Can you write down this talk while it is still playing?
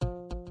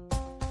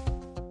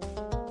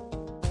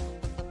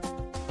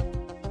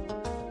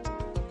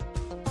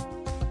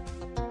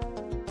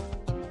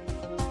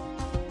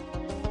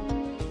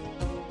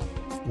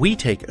We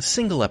take a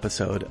single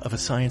episode of a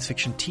science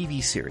fiction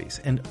TV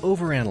series and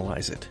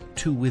overanalyze it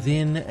to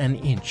within an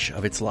inch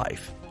of its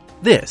life.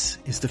 This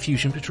is the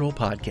Fusion Patrol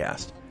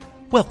Podcast.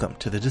 Welcome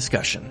to the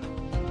discussion.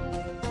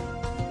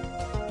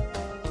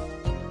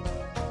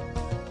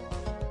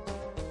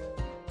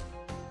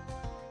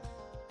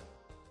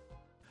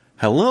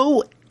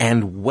 Hello,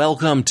 and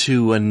welcome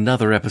to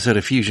another episode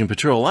of Fusion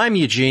Patrol. I'm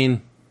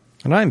Eugene.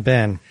 And I'm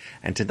Ben.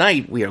 And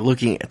tonight we are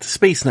looking at the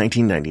Space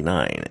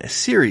 1999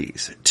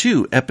 Series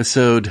 2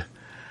 episode,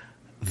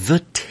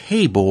 The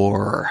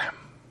Tabor.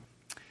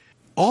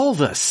 All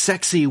the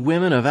sexy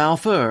women of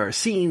Alpha are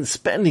seen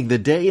spending the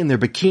day in their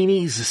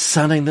bikinis,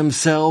 sunning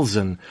themselves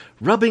and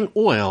rubbing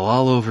oil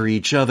all over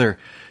each other.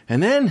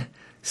 And then,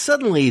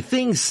 suddenly,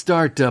 things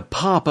start to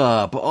pop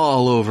up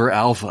all over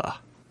Alpha.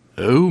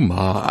 Oh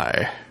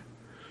my.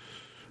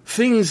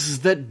 Things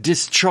that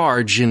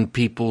discharge in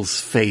people's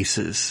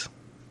faces.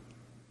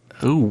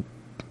 Oh,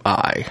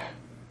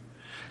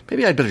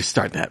 maybe I'd better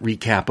start that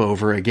recap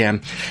over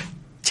again.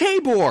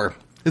 Tabor,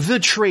 the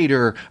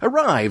trader,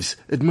 arrives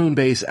at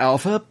Moonbase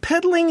Alpha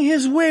peddling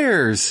his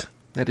wares.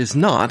 That is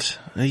not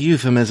a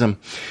euphemism.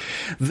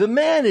 The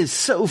man is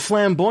so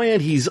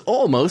flamboyant he's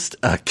almost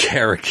a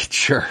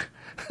caricature.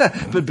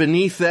 But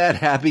beneath that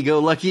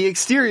happy-go-lucky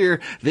exterior,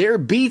 there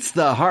beats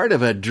the heart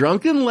of a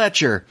drunken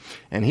lecher,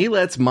 and he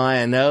lets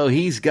Maya know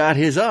he's got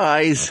his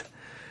eyes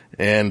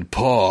and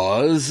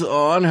paws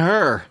on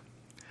her.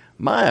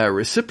 Maya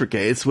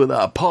reciprocates with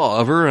a paw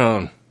of her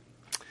own.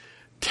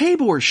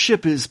 Tabor's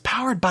ship is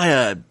powered by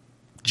a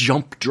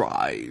jump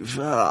drive,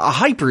 a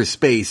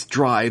hyperspace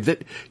drive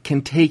that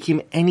can take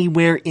him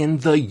anywhere in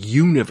the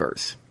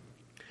universe.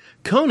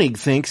 Koenig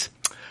thinks,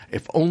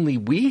 if only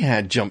we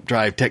had jump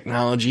drive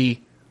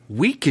technology,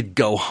 we could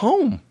go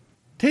home.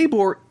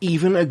 Tabor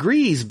even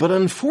agrees, but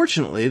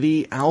unfortunately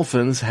the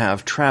Alphans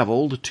have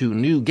traveled to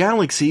new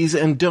galaxies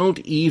and don't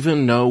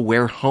even know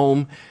where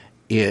home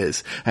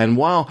is. And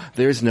while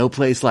there's no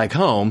place like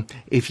home,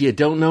 if you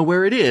don't know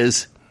where it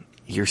is,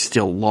 you're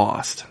still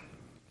lost.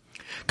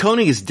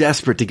 Koenig is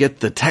desperate to get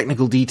the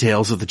technical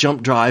details of the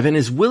jump drive and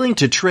is willing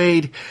to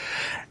trade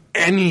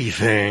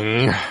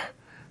anything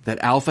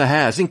that Alpha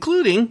has,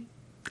 including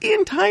the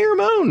entire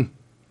moon,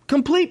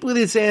 complete with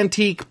its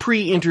antique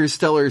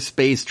pre-interstellar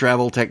space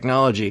travel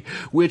technology,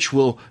 which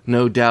will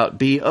no doubt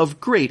be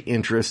of great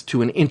interest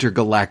to an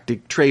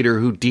intergalactic trader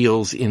who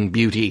deals in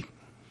beauty.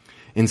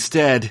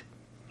 Instead,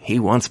 he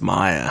wants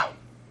Maya.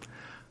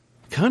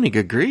 Koenig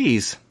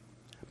agrees,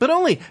 but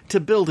only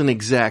to build an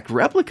exact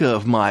replica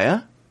of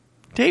Maya.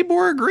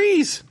 Tabor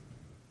agrees.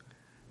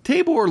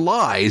 Tabor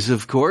lies,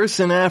 of course,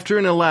 and after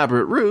an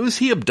elaborate ruse,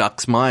 he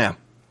abducts Maya.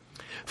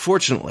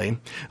 Fortunately,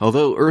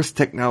 although Earth's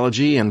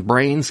technology and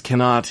brains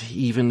cannot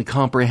even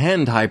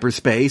comprehend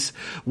hyperspace,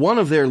 one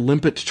of their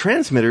limpet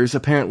transmitters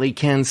apparently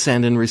can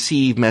send and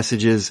receive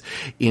messages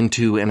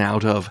into and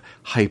out of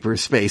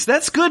hyperspace.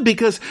 That's good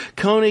because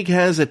Koenig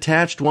has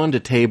attached one to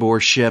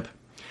Tabor's ship.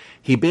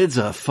 He bids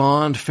a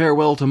fond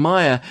farewell to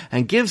Maya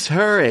and gives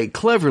her a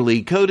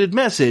cleverly coded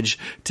message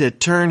to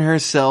turn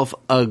herself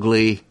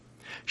ugly.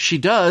 She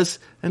does,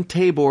 and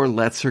Tabor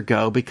lets her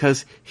go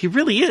because he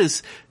really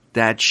is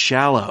that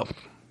shallow.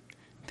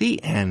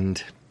 The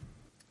end.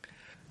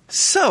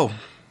 So,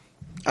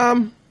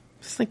 was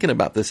thinking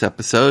about this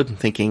episode and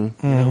thinking,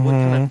 you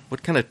know,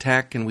 what kind of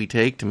tack can we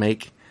take to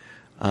make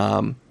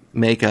an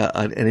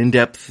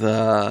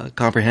in-depth,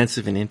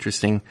 comprehensive, and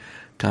interesting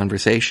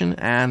conversation?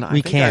 And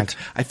I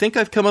think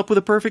I've come up with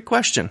a perfect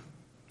question.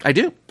 I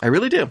do. I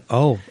really do.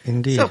 Oh,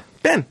 indeed. So,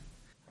 Ben,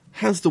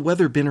 how's the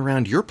weather been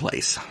around your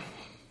place?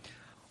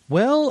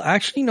 Well,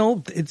 actually,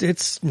 no,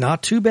 it's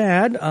not too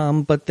bad.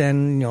 But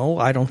then,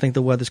 I don't think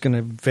the weather's going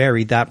to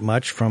vary that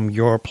much from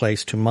your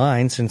place to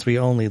mine since we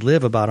only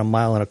live about 1.25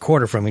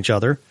 miles from each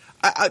other.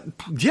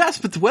 Yes,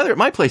 but the weather at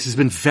my place has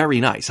been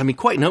very nice. I mean,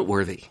 quite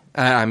noteworthy.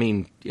 Oh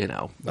yeah,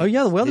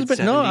 the weather's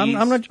been, no,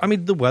 I'm not, I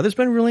mean, the weather's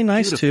been really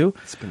nice beautiful. too.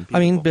 It's been I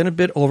mean, been a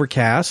bit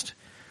overcast,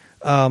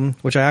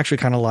 which I actually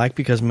kind of like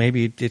because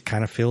maybe it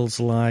kind of feels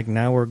like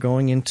now we're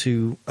going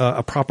into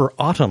a proper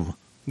autumn.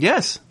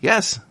 Yes.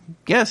 It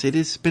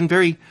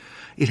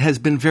has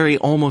been very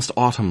almost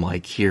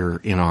autumn-like here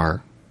in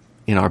our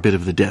bit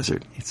of the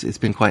desert. It's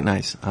been quite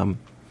nice. Well,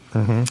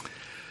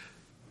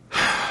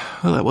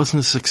 that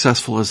wasn't as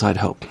successful as I'd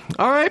hoped.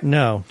 All right.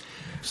 No.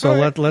 So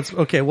let's,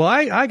 okay. Well,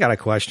 I got a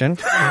question.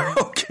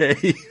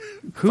 Okay.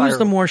 Who's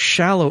the more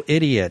shallow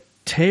idiot,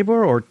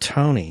 Tabor or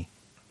Tony?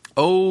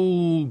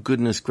 Oh,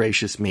 goodness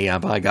gracious me.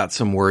 I got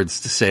some words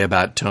to say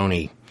about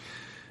Tony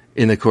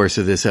in the course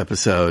of this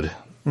episode.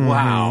 Mm-hmm.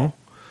 Wow.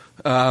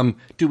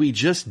 Do we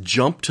just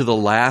jump to the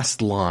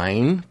last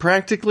line,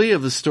 practically,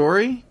 of the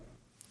story?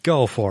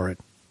 Go for it.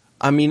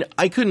 I mean,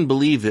 I couldn't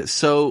believe this.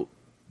 So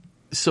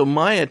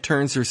Maya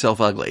turns herself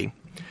ugly.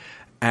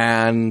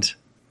 And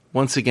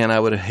once again, I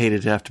would have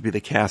hated to have to be the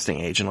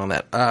casting agent on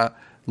that.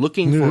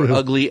 Looking for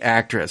ugly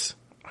actress.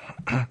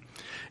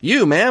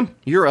 You, ma'am,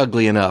 you're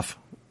ugly enough.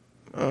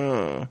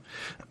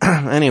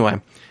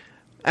 Anyway.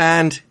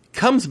 And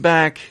comes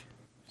back.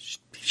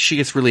 She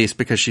gets released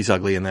because she's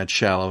ugly and that's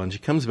shallow. And she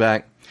comes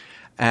back.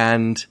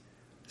 and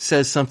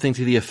says something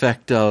to the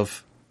effect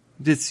of,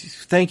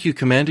 "Thank you,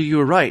 Commander. You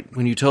were right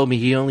when you told me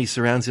he only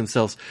surrounds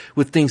himself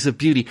with things of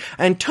beauty."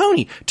 And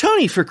Tony,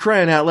 for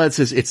crying out loud,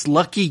 says, "It's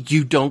lucky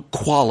you don't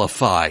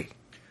qualify."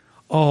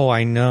 Oh,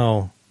 I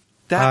know.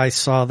 I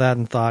saw that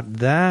and thought,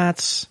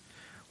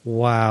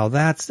 wow,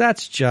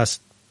 that's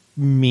just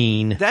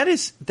mean. That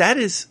is.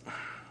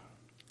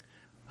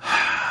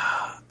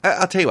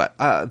 I'll tell you what.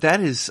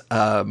 That is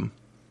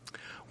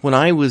when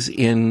I was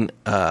in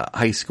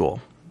high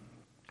school,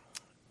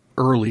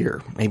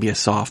 earlier, maybe a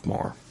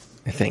sophomore,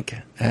 I think,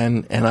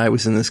 and I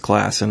was in this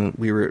class, and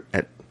we were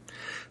at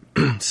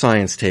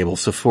science table,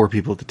 so 4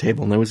 people at the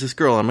table, and there was this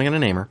girl. I'm not going to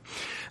name her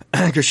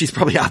because she's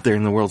probably out there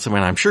in the world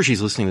somewhere, and I'm sure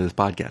she's listening to this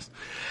podcast.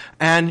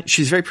 And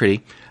she's very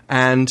pretty,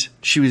 and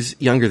she was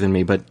younger than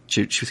me, but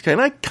she was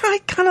I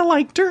kind of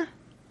liked her.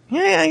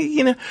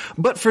 Yeah,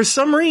 But for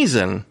some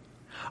reason,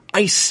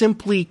 I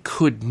simply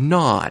could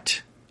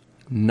not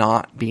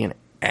be an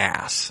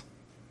ass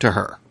to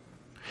her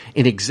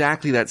in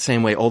exactly that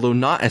same way, although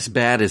not as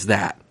bad as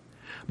that.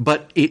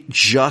 But it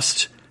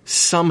just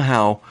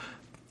somehow,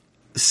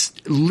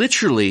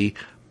 literally,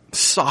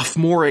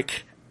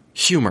 sophomoric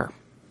humor,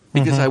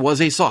 because I was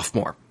a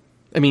sophomore.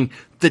 I mean,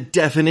 the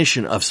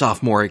definition of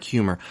sophomoric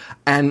humor.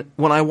 And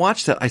when I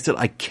watched that, I said,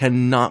 I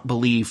cannot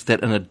believe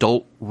that an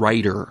adult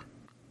writer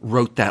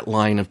wrote that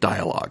line of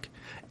dialogue,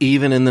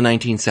 even in the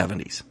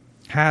 1970s.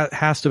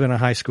 Has to have been a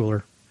high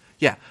schooler.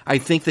 Yeah, I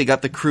think they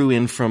got the crew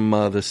in from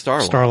the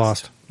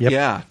Starlost. Yep.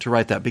 Yeah, to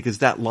write that, because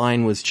that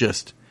line was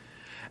just...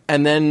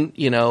 And then,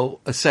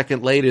 a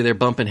second later, they're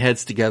bumping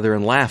heads together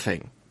and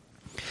laughing.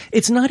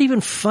 It's not even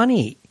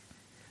funny.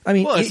 I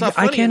mean, it's not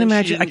funny. I can't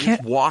imagine. I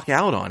can't walk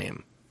out on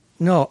him.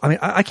 No, I mean,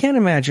 I can't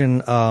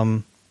imagine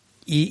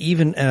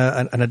even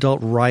an adult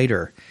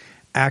writer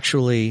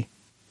actually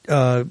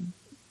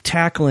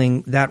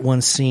tackling that one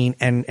scene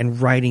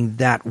and writing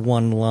that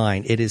one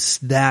line. It is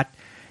that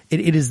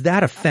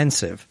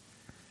offensive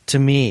to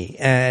me,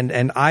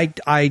 and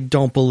I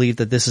don't believe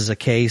that this is a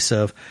case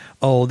of,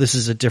 oh, this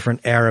is a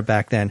different era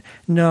back then.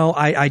 No,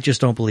 I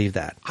just don't believe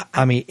that.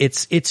 I mean,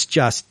 it's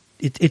just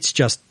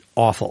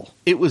awful.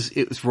 It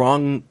was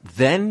wrong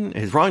then.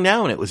 It's wrong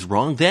now, and it was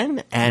wrong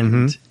then,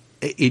 and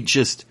it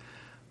just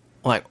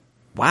like,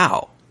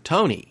 wow,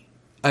 Tony.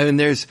 I mean,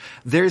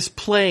 there's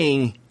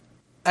playing.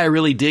 I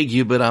really dig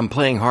you, but I'm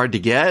playing hard to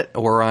get,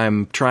 or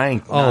I'm trying.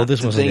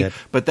 This wasn't it.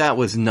 But that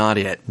was not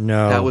it.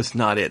 No, that was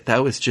not it.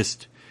 That was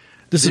just.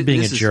 This is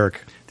being a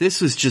jerk.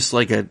 This was just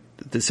like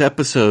this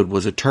episode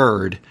was a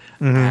turd,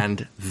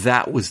 and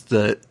that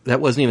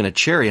wasn't even a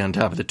cherry on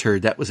top of the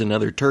turd. That was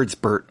another turd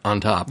spurt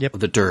on top of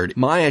the turd.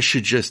 Maya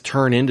should just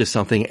turn into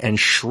something and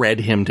shred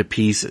him to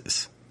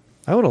pieces.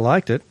 I would have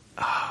liked it.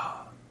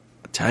 I'll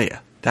tell you,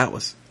 that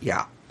was,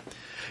 yeah.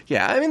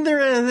 I mean,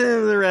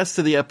 the rest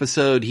of the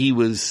episode, he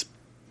was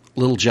a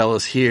little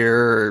jealous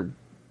here,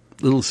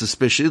 a little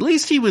suspicious. At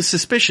least he was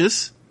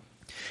suspicious.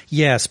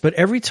 Yes, but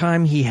every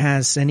time he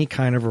has any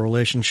kind of a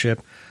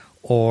relationship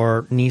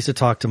or needs to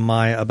talk to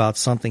Maya about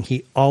something,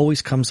 he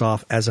always comes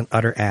off as an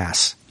utter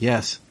ass.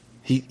 Yes,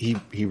 he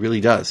really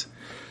does.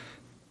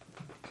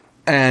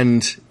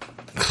 And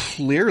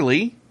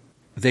clearly,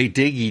 they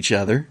dig each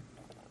other.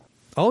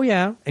 Oh,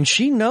 yeah, and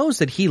she knows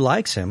that he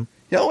likes him.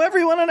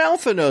 Everyone in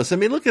Alpha knows. I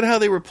mean, look at how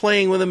they were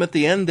playing with him at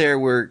the end there,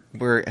 where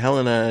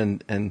Helena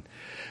and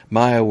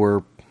Maya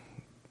were,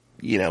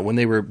 when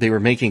they were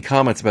making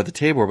comments about the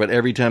table, but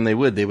every time they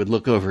would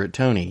look over at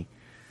Tony.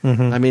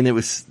 I mean,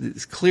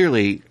 it's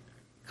clearly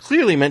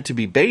meant to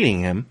be baiting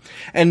him,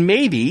 and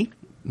maybe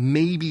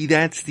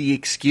that's the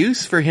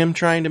excuse for him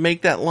trying to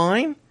make that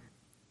line,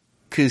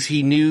 because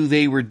he knew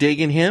they were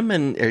digging him,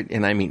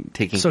 and I mean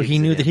taking. So he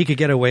knew that he could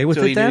get away with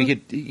it.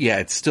 Then,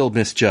 it's still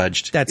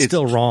misjudged. It's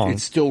still wrong.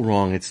 It's still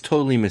wrong. It's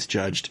totally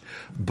misjudged.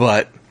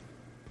 But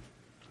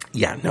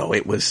yeah, no,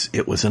 it was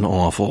an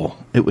awful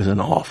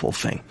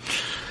thing.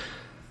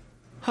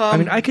 I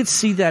mean, I could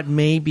see that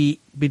maybe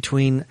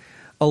between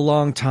a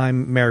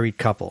long-time married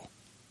couple,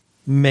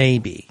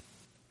 maybe,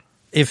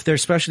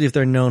 especially if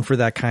they're known for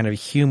that kind of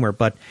humor.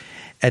 But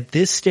at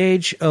this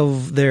stage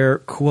of their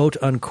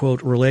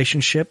quote-unquote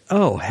relationship,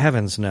 oh,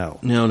 heavens no.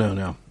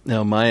 No.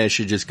 Maya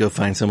should just go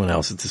find someone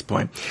else at this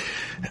point.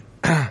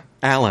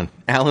 Alan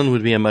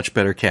would be a much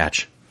better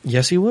catch.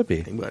 Yes, he would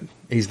be. He would.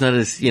 He's not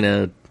as,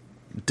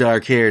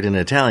 dark-haired and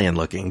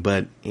Italian-looking,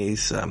 but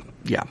he's,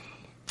 yeah.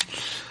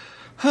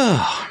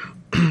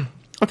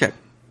 Okay.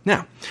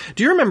 Now,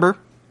 do you remember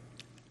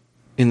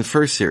in the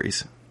first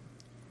series,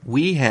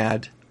 we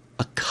had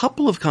a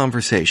couple of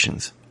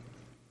conversations,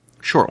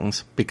 short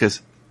ones,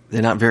 because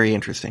they're not very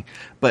interesting,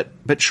 but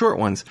short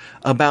ones,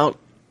 about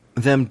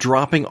them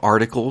dropping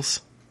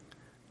articles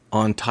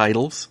on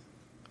titles.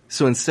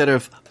 So instead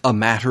of a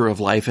matter of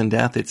life and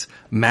death, it's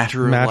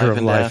matter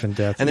of life and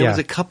death. And there was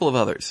a couple of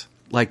others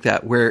like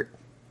that where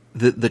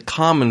the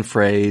common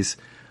phrase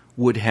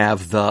would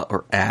have the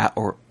or a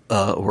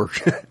or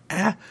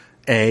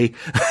a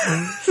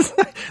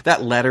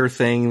that letter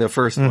thing, the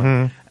first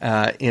one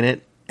in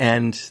it,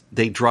 and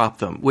they dropped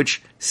them,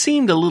 which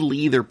seemed a little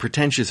either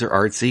pretentious or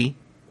artsy,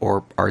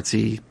 or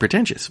artsy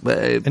pretentious.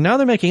 And now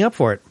they're making up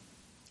for it.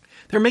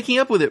 They're making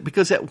up with it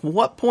because at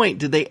what point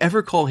did they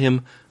ever call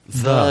him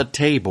the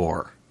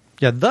Tabor?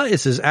 Yeah, the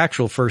is his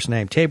actual first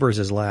name. Tabor is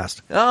his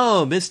last.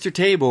 Oh, Mr.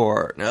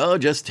 Tabor. No,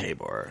 just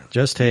Tabor.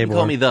 Just Tabor. You can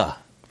call me the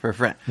for a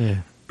friend.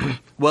 Yeah.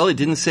 Well, it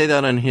didn't say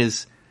that on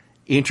his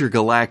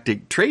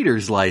intergalactic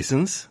trader's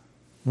license.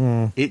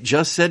 It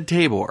just said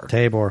Tabor.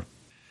 Tabor.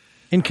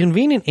 In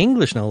convenient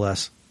English, no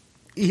less.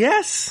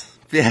 Yes.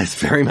 Yes,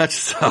 very much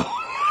so.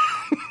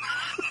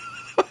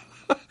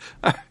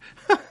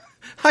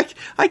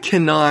 I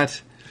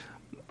cannot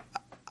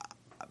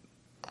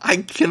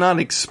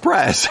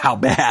express how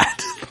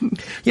bad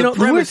the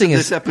weird thing of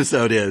is this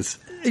episode is.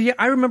 Yeah,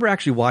 I remember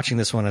actually watching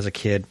this one as a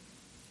kid,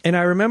 and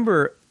I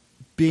remember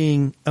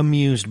being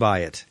amused by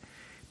it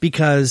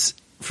because,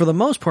 for the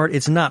most part,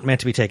 it's not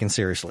meant to be taken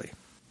seriously.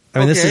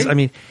 I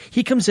mean,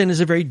 he comes in as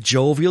a very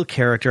jovial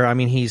character. I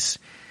mean, he's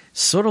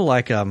sort of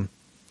like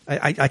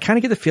I kind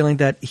of get the feeling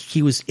that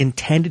he was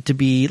intended to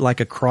be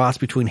like a cross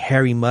between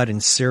Harry Mudd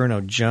and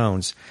Cyrano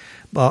Jones,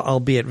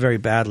 albeit very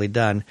badly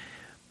done.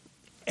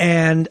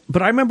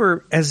 But I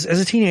remember as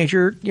a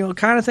teenager,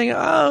 kind of thinking,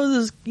 oh,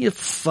 this is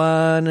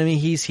fun. I mean,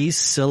 he's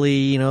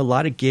silly, a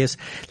lot of gifts,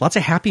 lots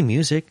of happy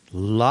music,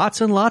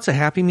 lots and lots of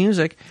happy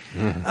music.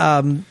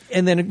 And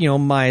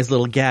then, Maya's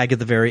little gag at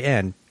the very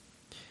end.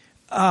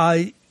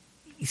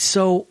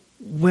 So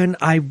when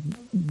I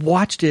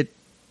watched it,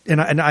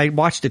 and I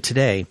watched it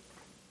today,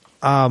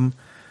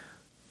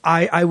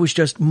 I was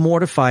just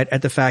mortified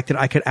at the fact that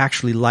I could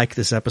actually like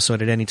this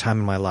episode at any time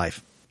in my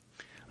life.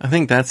 I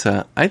think that's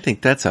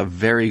a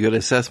very good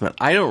assessment.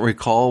 I don't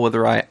recall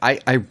whether I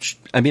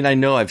mean, I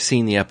know I've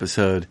seen the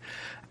episode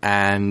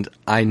and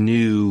I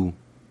knew,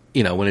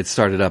 when it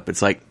started up,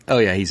 it's like, oh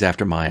yeah, he's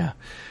after Maya.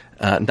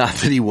 Not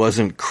that he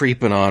wasn't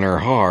creeping on her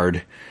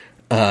hard,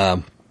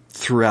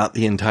 throughout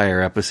the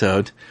entire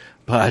episode,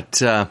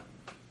 but,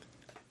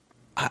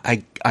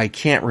 I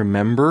can't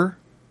remember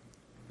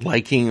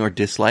liking or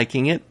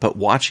disliking it, but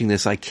watching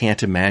this, I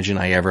can't imagine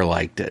I ever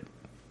liked it.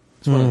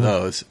 It's one of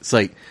those. It's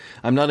like,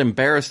 I'm not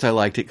embarrassed I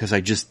liked it because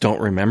I just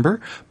don't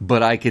remember,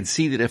 but I could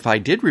see that if I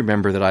did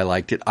remember that I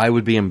liked it, I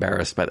would be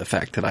embarrassed by the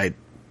fact that I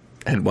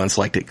had once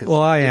liked it.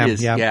 Well, I am.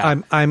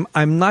 Yeah.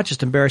 I'm not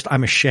just embarrassed.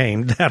 I'm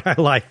ashamed that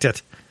I liked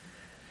it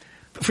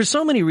for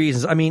so many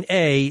reasons. I mean,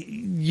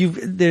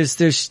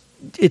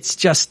 it's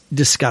just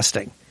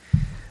disgusting.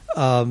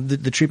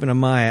 The treatment of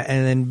Maya,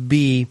 and then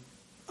B,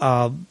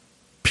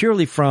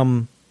 purely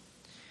from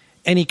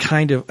any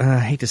kind of I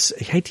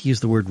hate to use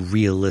the word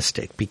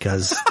realistic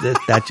because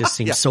that just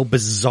seems so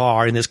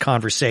bizarre in this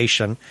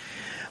conversation,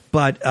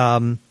 but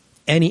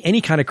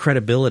any kind of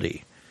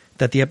credibility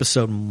that the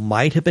episode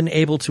might have been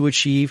able to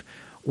achieve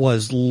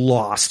was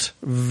lost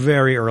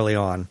very early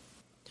on.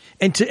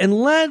 And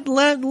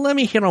let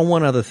me hit on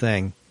one other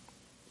thing,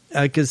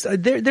 because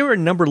there were a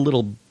number of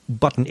little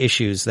button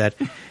issues that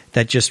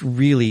just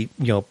really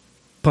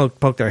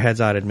poke their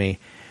heads out at me.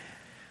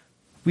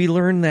 We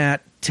learn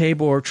that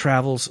Tabor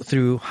travels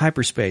through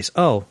hyperspace.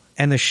 Oh,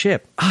 and the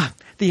ship.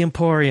 The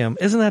Emporium.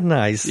 Isn't that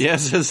nice?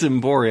 Yes, it's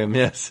Emporium,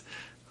 yes.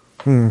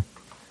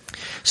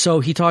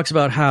 So he talks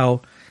about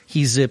how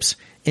he zips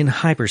in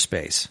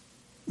hyperspace.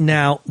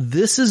 Now,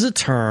 this is a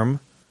term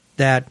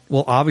that,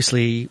 well,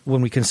 obviously,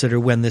 when we consider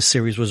when this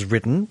series was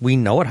written, we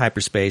know what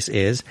hyperspace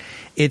is.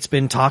 It's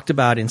been talked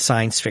about in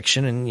science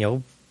fiction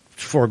and,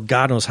 for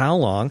God knows how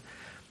long.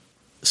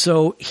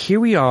 So here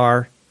we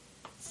are,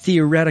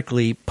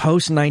 theoretically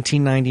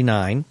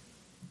post-1999,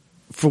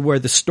 for where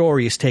the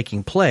story is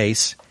taking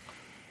place,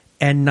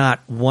 and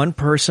not one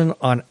person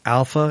on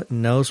Alpha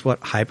knows what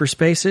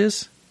hyperspace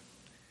is?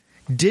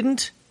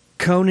 Didn't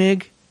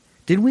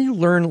we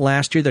learn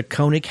last year that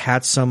Koenig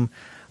had some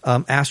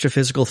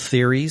astrophysical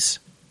theories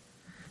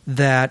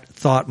that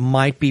thought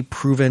might be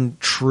proven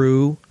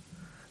true?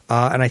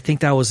 And I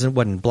think that was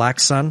in Black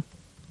Sun?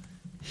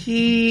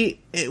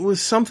 It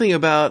was something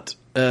about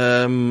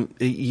a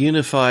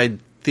unified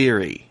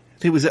theory.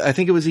 I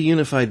think it was a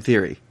unified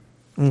theory.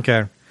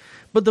 Okay.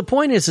 But the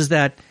point is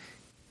that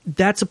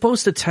that's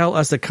supposed to tell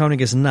us that Koenig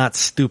is not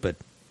stupid.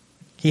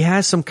 He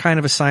has some kind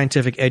of a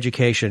scientific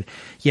education,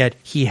 yet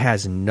he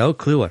has no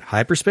clue what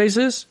hyperspace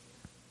is?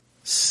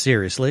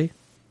 Seriously?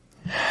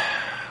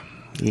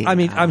 Yeah. I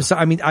mean, I'm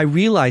sorry. I mean, I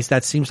realize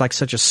that seems like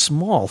such a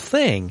small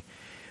thing,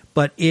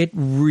 but it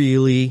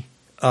really,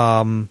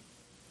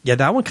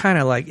 that one kind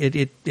of like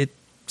it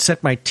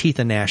set my teeth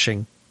a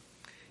gnashing.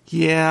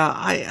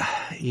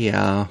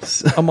 Yeah,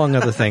 among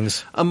other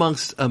things.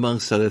 amongst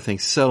other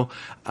things. So,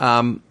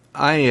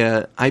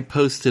 I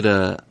posted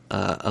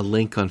a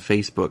link on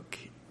Facebook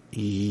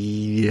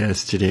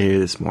yesterday or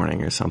this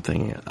morning or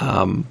something.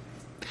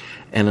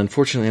 And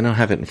unfortunately I don't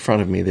have it in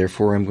front of me,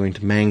 therefore I'm going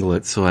to mangle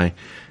it. So I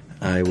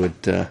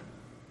would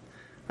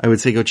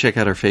say go check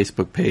out our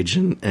Facebook page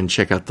and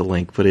check out the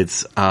link, but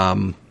it's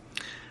a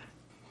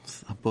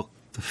book,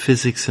 The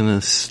Physics and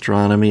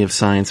Astronomy of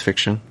Science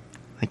Fiction,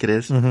 I think it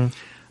is. Mm-hmm.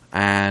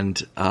 And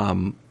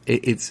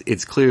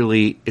it's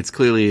clearly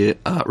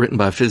written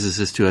by a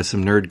physicist who has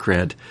some nerd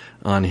cred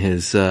on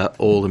his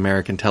old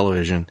American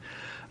television,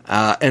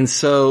 and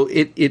so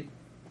it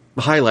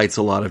highlights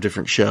a lot of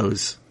different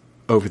shows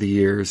over the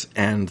years,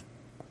 and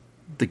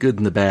the good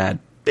and the bad.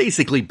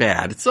 Basically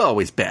bad. It's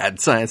always bad.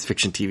 Science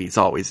fiction TV is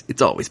always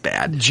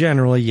bad.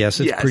 Generally, yes,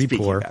 it's pretty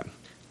poor. Bad.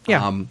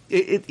 Yeah,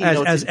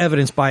 as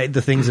evidenced by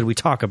the things that we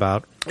talk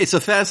about. It's a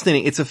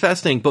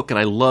fascinating book, and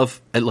I love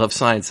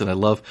science, and I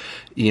love,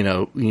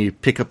 you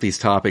pick up these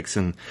topics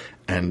and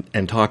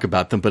talk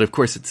about them. But of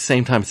course, at the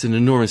same time, it's an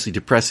enormously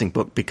depressing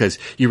book because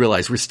you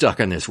realize we're stuck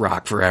on this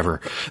rock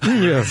forever.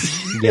 Yeah.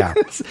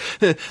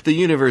 The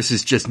universe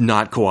is just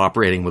not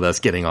cooperating with us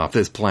getting off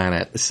this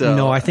planet. So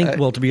no, I think,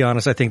 to be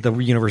honest, I think the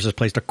universe has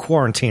placed a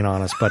quarantine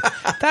on us, but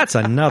that's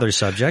another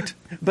subject.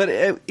 But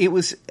it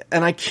was,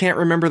 and I can't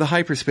remember the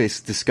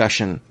hyperspace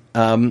discussion,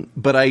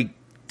 but I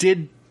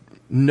did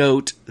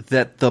note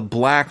that the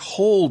black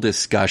hole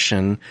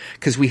discussion,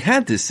 because we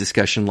had this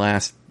discussion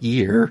last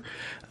year,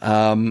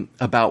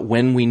 about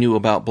when we knew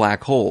about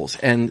black holes.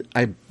 And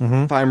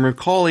if I'm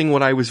recalling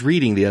what I was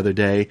reading the other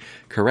day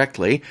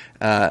correctly,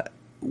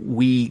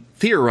 we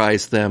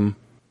theorized them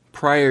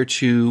prior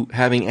to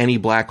having any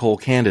black hole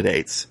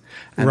candidates.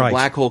 And the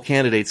black hole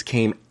candidates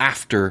came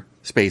after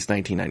Space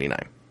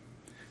 1999.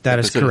 That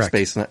is correct.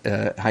 Space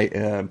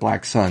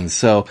black suns.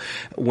 So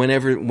when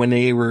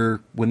they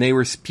were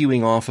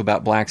spewing off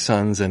about black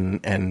suns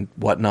and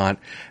whatnot,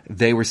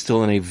 they were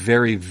still in a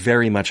very,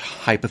 very much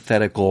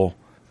hypothetical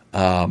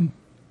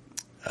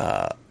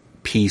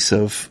piece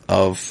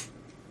of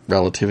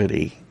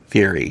relativity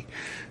theory.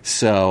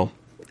 So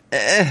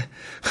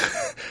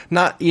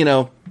not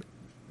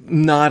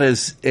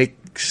as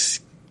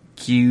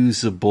excusable,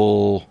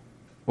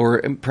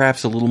 or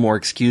perhaps a little more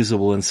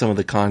excusable in some of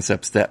the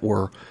concepts that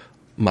were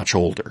much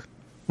older.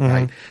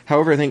 Right.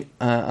 However, I think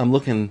I'm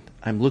looking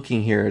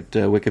here at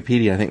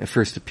Wikipedia. I think the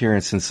first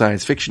appearance in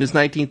science fiction is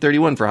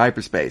 1931 for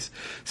hyperspace.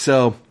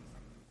 So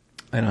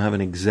I don't have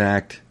an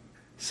exact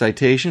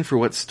citation for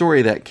what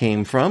story that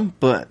came from,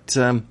 but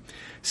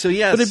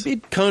yes,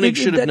 Koenig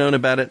should have known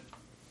about it.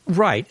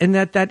 Right, and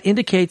that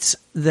indicates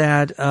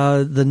that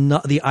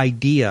the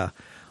idea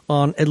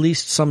on at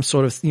least some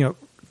sort of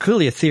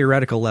clearly a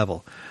theoretical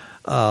level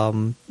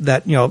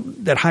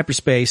that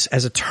hyperspace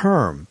as a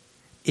term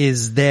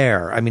is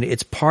there. I mean,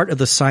 it's part of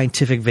the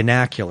scientific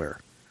vernacular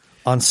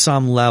on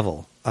some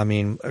level. I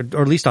mean, or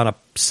at least on a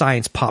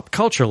science pop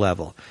culture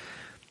level.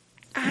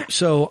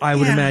 So I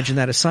would imagine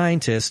that a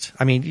scientist,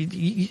 I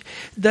mean,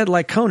 that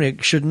like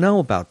Koenig should know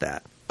about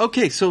that.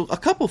 Okay, so a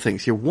couple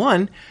things here.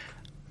 One,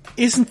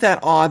 isn't that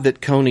odd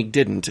that Koenig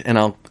didn't? And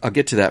I'll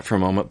get to that for a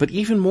moment. But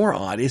even more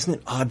odd, isn't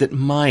it odd that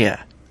Maya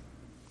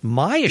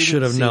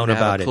should have known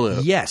about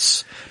it?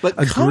 Yes, but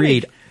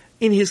agreed. Koenig,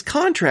 in his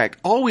contract,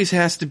 always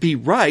has to be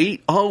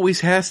right,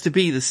 always has to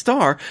be the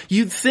star.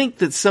 You'd think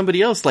that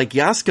somebody else like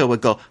Yasko would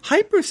go,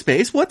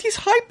 hyperspace? What is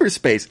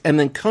hyperspace? And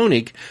then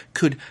Koenig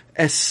could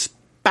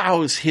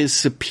espouse his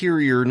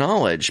superior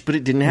knowledge, but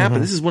it didn't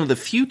happen. This is one of the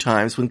few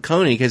times when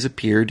Koenig has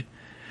appeared,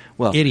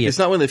 Idiot. It's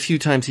not one of the few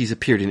times he's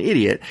appeared an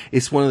idiot,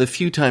 it's one of the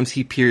few times he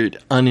appeared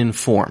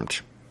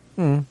uninformed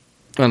on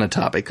a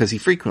topic, because he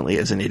frequently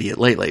is an idiot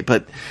lately.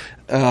 But,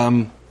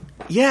 I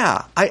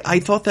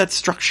thought that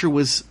structure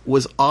was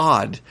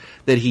odd,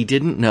 that he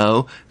didn't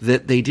know,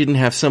 that they didn't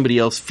have somebody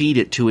else feed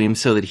it to him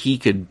so that he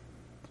could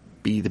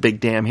be the big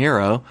damn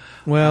hero.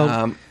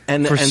 Well,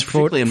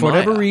 for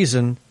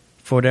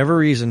whatever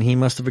reason, he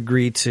must have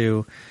agreed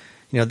to,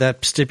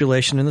 that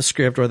stipulation in the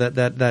script, or that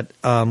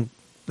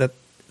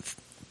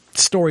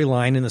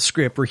storyline in the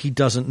script where he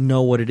doesn't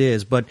know what it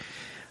is. But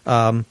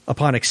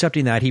upon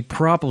accepting that, he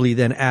probably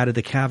then added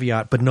the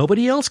caveat, but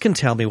nobody else can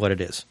tell me what it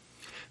is.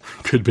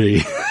 Could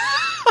be.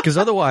 Because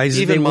otherwise,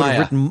 even they would Maya.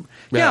 have written.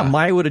 Yeah,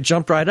 Maya would have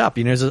jumped right up.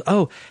 Says,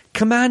 "Oh,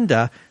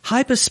 Commander,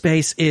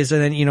 hyperspace is,"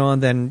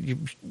 and then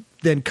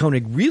then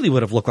Koenig really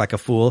would have looked like a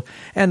fool,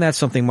 and that's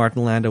something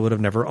Martin Landau would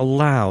have never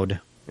allowed.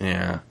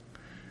 Yeah.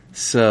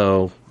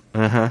 So,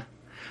 I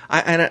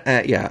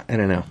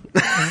don't know.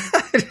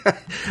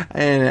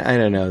 I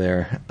don't know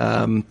there,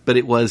 but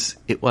it was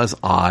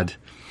odd.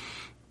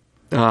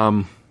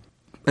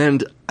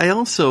 And I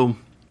also,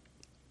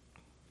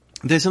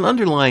 there's an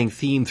underlying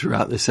theme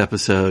throughout this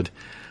episode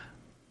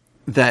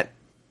that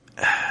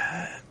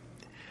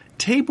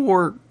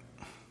Tabor,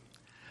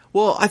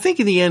 well, I think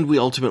in the end we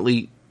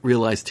ultimately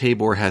realize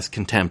Tabor has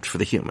contempt for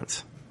the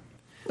humans.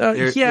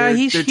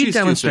 He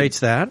demonstrates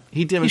that.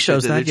 He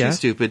demonstrates that they're too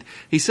stupid.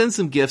 He sends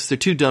them gifts. They're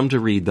too dumb to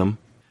read them.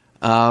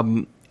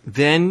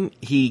 Then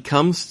he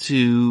comes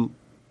to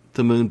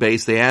the moon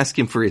base. They ask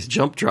him for his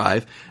jump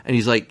drive, and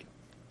he's like,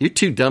 "You're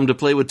too dumb to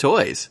play with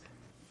toys."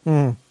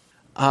 And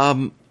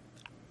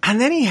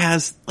then he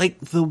has like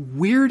the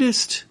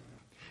weirdest.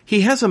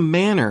 He has a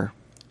manner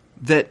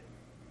that,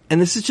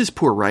 and this is just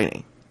poor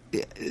writing,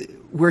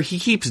 where he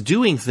keeps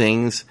doing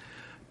things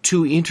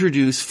to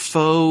introduce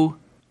faux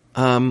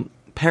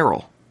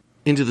peril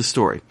into the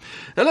story.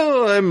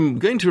 "Hello, I'm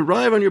going to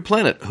arrive on your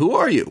planet. Who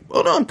are you?"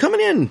 "Oh no, I'm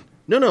coming in."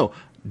 No,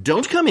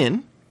 don't come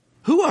in.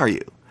 Who are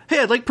you?" Hey,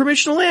 I'd like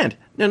permission to land.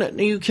 No,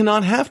 you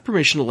cannot have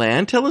permission to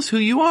land. Tell us who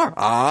you are.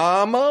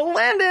 I'm a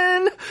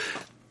landing.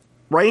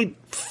 Right?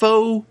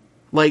 Faux,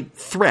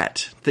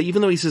 threat. That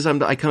even though he says,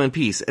 I come in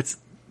peace,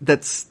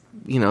 that's,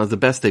 the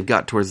best they've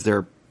got towards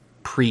their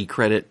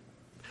pre-credit,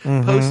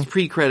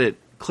 post-pre-credit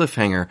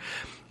cliffhanger.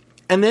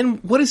 And then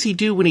what does he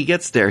do when he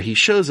gets there? He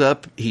shows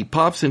up, he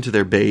pops into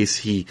their base,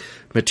 he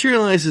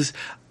materializes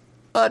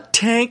a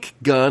tank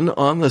gun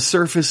on the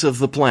surface of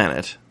the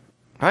planet.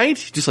 Right?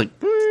 Just look,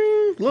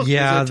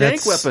 there's a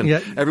tank weapon. Yeah,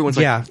 everyone's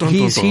like, dun,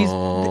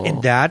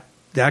 dun, dun.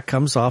 That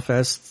comes off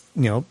as,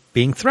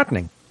 being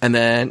threatening. And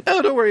then,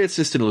 don't worry, it's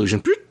just an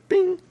illusion.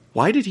 Bing.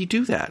 Why did he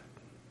do that?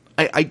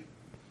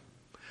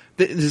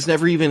 There's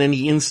never even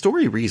any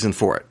in-story reason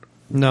for it.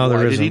 No, there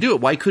isn't. Why did he do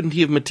it? Why couldn't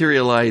he have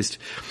materialized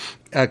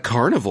a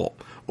carnival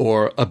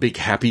or a big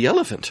happy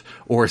elephant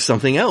or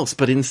something else?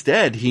 But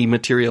instead, he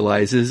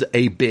materializes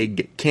a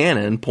big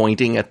cannon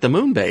pointing at the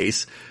moon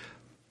base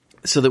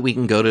so that we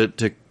can go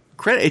to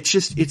credit.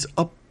 It's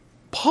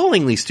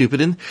appallingly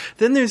stupid. And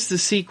then there's the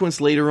sequence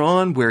later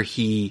on where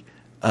he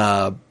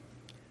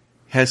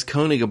has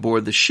Koenig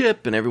aboard the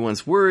ship and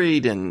everyone's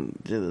worried,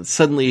 and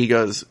suddenly he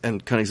goes,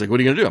 and Koenig's like, what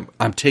are you going to do?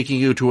 I'm taking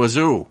you to a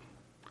zoo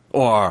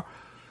or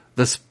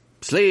the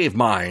slave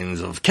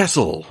mines of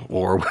Kessel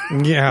or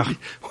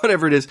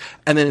whatever it is.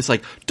 And then it's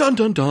like, dun,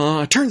 dun,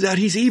 dun. Turns out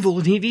he's evil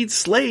and he needs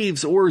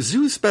slaves or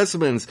zoo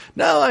specimens.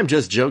 No, I'm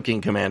just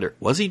joking, Commander.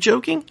 Was he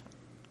joking?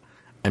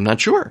 I'm not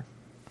sure.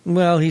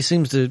 Well, he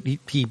seems to,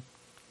 he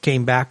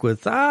came back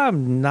with,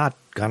 I'm not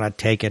going to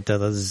take it to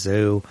the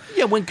zoo.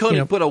 Yeah, when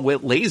Koenig put a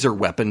laser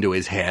weapon to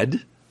his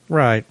head.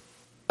 Right.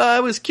 I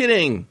was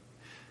kidding.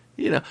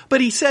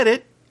 But he said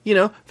it,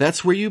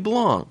 that's where you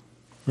belong.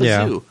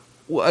 The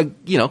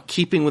zoo.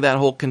 Keeping with that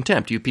whole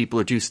contempt. You people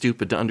are too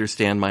stupid to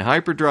understand my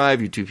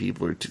hyperdrive. You two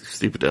people are too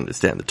stupid to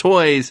understand the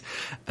toys.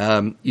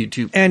 You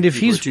two and if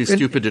people he's are too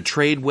stupid to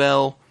trade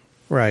well.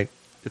 Right.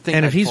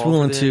 And if he's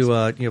willing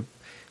to,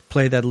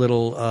 play that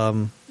little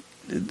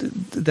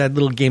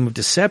game of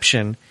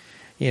deception,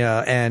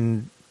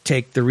 and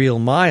take the real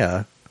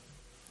Maya,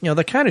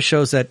 that kind of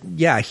shows that,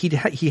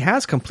 he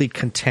has complete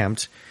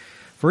contempt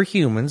for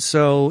humans.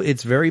 So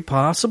it's very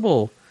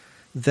possible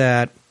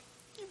that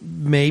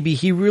maybe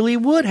he really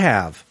would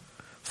have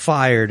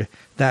fired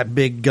that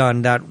big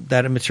gun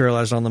that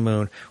materialized on the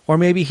moon. Or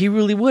maybe he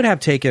really would have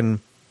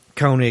taken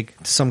Koenig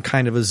to some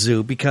kind of a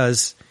zoo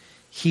because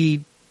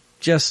he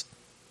just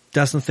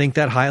doesn't think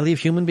that highly of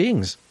human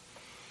beings.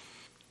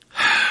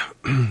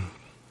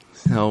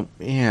 So,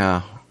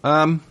 yeah.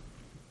 Another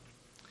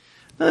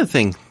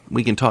thing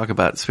we can talk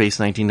about Space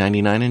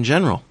 1999 in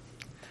general.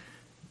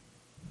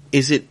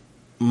 Is it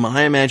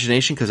my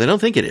imagination? Because I don't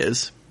think it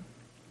is.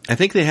 I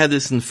think they had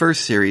this in the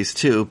first series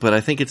too, but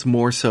I think it's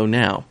more so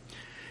now.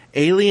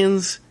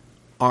 Aliens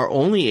are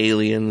only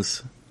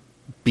aliens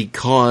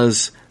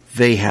because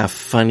they have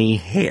funny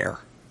hair.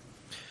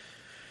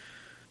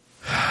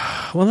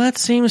 Well, that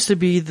seems to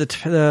be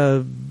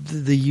the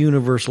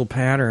universal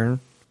pattern.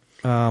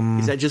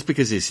 Is that just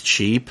because it's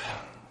cheap?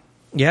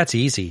 Yeah, it's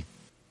easy.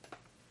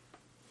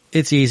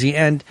 It's easy,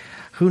 and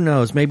who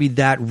knows? Maybe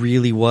that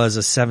really was a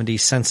 70s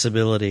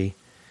sensibility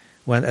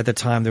when at the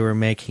time they were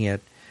making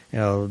it.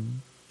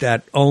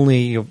 That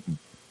only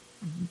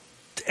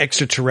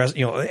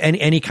extraterrestrial,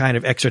 any kind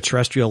of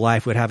extraterrestrial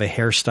life would have a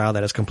hairstyle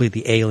that is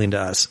completely alien to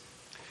us.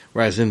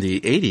 Whereas in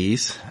the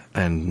 80s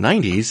and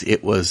 90s,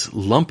 it was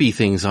lumpy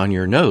things on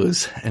your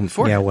nose and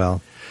forehead. Yeah,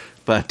 well,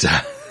 but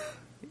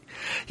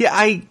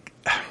I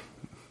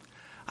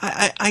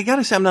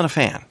gotta say, I'm not a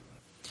fan.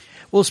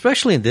 Well,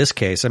 especially in this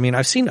case. I mean,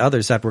 I've seen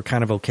others that were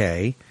kind of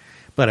okay,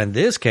 but in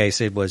this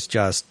case, it was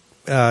just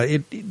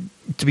to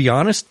be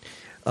honest.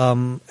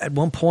 At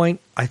one point,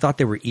 I thought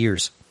they were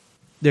ears,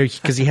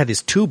 because he had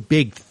these two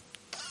big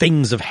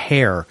things of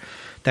hair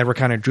that were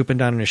kind of drooping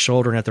down on his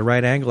shoulder, and at the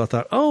right angle, I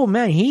thought, oh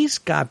man, he's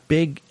got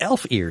big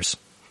elf ears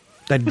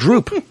that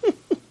droop.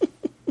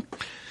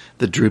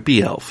 The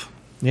droopy elf.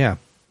 Yeah.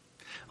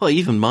 Well,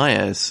 even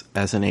Maya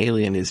as an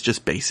alien is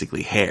just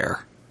basically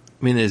hair.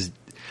 I mean,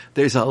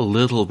 there's a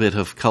little bit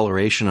of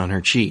coloration on her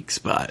cheeks,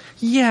 but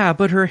yeah,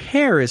 but her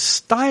hair is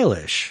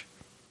stylish.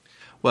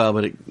 Well,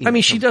 but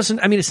she doesn't.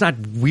 I mean, it's not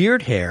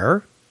weird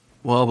hair.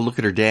 Well, but look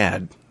at her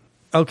dad.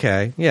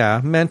 Okay, yeah,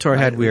 Mentor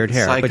had weird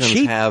hair, Psychons but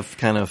she have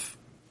kind of.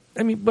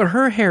 I mean, but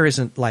her hair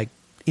isn't like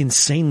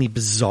insanely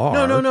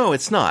bizarre. No,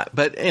 it's not.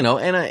 But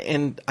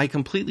and I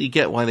completely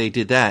get why they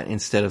did that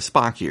instead of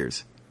Spock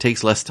ears.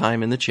 Takes less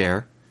time in the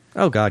chair.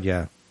 Oh God,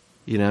 yeah.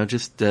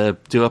 Just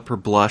do up her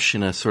blush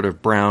in a sort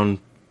of brown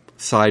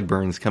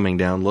sideburns coming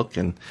down look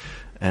and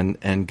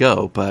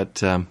go.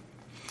 But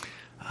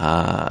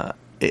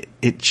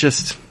it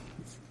just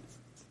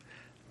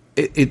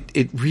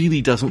it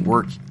really doesn't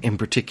work in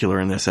particular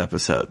in this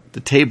episode.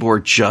 The Tabor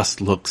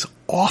just looks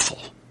awful.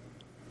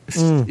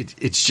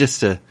 It's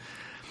just and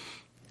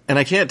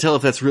I can't tell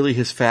if that's really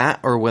his fat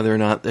or whether or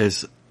not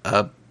there's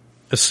a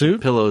suit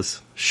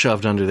pillows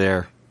shoved under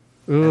there.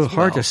 Ooh,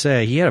 hard to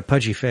say. He had a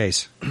pudgy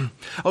face.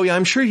 Oh yeah,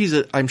 I'm sure he's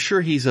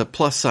a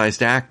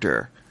plus-sized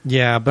actor.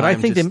 Yeah, but I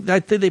think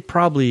they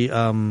probably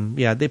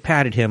they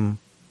patted him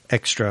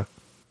extra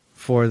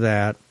for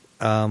that.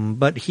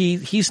 But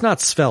he's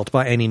not svelte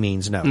by any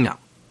means. No,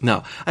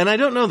 and I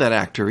don't know that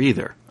actor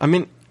either. I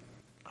mean,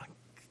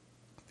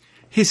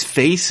 his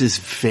face is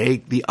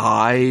vague. The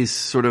eyes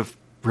sort of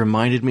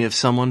reminded me of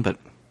someone, but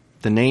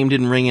the name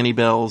didn't ring any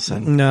bells.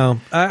 And no,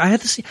 I had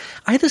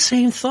the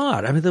same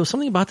thought. I mean, there was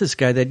something about this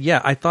guy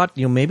that I thought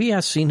maybe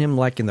I've seen him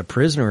like in The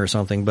Prisoner or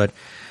something, but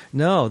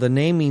no, the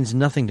name means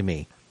nothing to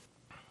me.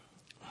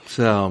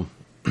 So,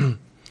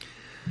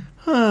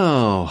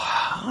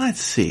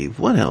 let's see.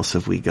 What else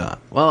have we got?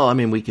 Well, I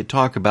mean, we could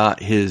talk about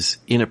his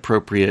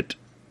inappropriate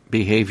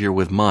behavior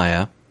with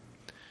Maya.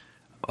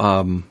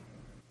 I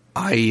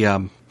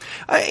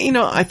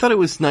thought it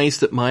was nice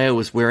that Maya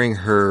was wearing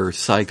her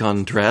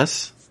Saigon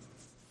dress.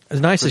 It's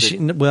nice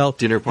that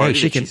dinner party.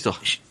 Hey,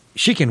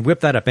 she can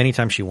whip that up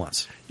anytime she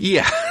wants.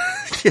 Yeah,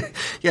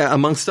 yeah,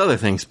 amongst other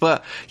things.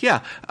 But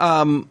yeah,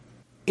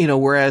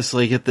 whereas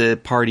like at the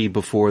party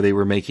before they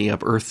were making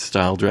up Earth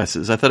style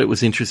dresses, I thought it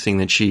was interesting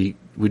that she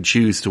would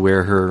choose to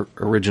wear her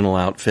original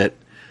outfit,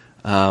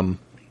 kind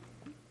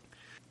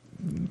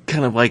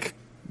of like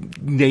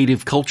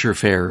native culture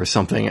fair or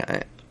something.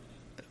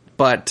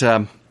 But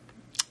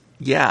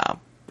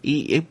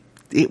it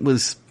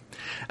was,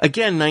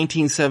 again,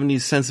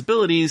 1970s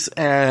sensibilities,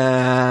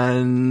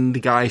 and the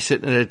guy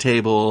sitting at a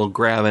table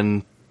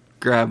grabbing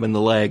the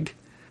leg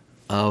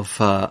of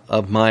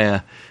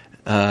Maya,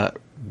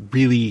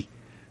 really,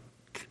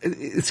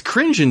 it's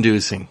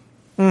cringe-inducing.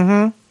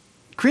 Mm-hmm.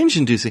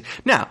 Cringe-inducing.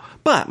 Now,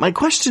 but my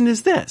question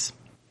is this.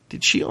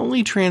 Did she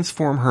only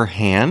transform her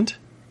hand?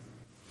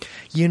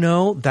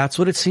 That's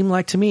what it seemed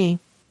like to me.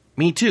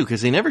 Me too,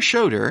 because they never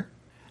showed her.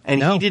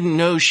 And he didn't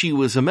know she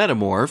was a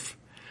metamorph,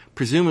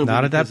 presumably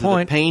not at that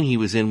point. Of the pain he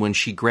was in when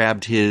she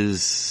grabbed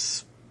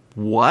his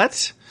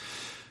what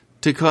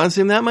to cause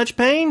him that much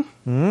pain.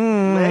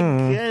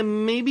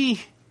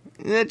 Maybe.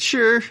 Not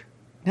sure.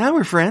 Now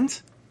we're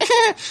friends.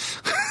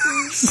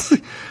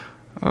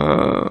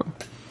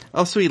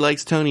 Also, he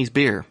likes Tony's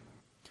beer.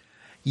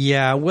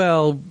 Yeah,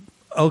 well,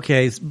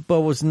 okay,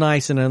 but what's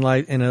nice in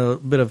a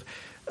bit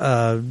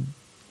of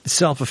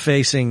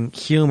self-effacing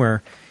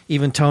humor.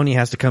 Even Tony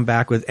has to come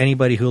back with,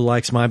 anybody who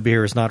likes my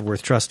beer is not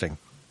worth trusting.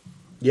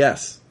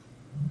 Yes.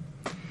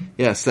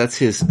 Yes, that's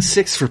his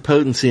 6 for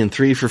potency and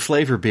 3 for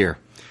flavor beer.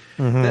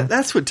 Mm-hmm.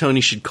 That's what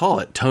Tony should call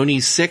it.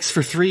 Tony's 6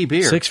 for 3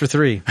 beer. 6 for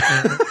 3.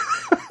 That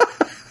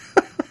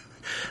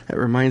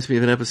reminds me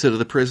of an episode of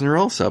The Prisoner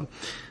also.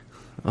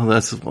 Oh,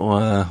 that's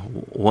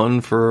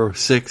 1 for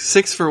 6.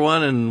 6 for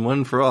 1 and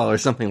 1 for all, or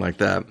something like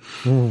that.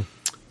 Mm.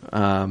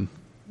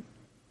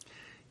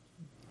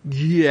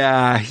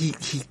 Yeah, he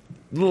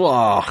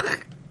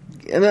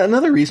and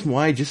another reason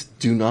why I just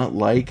do not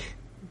like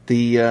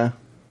the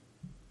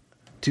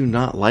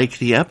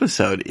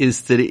episode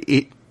is that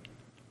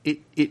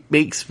it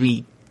makes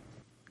me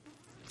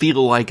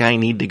feel like I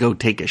need to go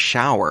take a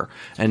shower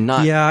and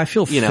not. Yeah, I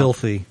feel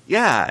filthy.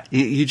 Yeah,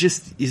 you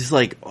just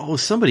like, oh,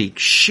 somebody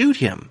shoot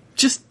him.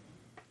 Just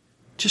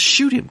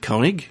shoot him,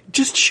 Koenig.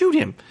 Just shoot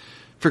him,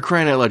 for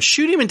crying out loud.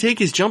 Shoot him and take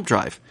his jump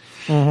drive.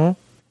 Mm-hmm.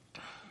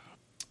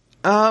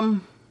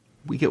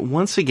 We get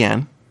once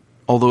again,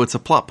 although it's a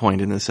plot point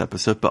in this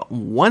episode, but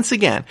once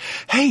again,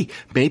 hey,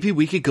 maybe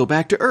we could go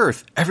back to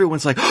Earth.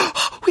 Everyone's like,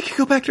 oh, we could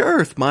go back to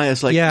Earth.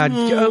 Maya's like, And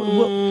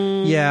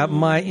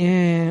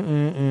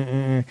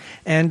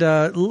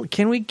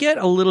can we get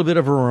a little bit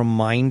of a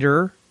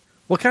reminder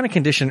what kind of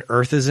condition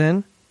Earth is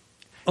in?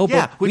 Oh,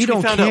 yeah, but which we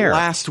don't found care out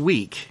last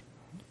week.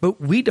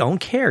 But we don't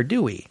care,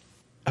 do we?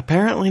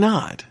 Apparently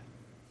not.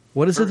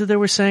 What is it that they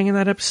were saying in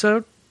that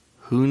episode?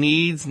 Who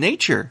needs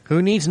nature?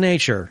 Who needs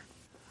nature?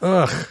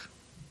 Ugh.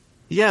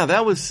 Yeah,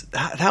 that was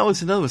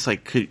another one. It's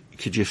like,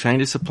 could you find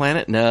us a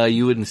planet? No,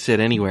 you wouldn't sit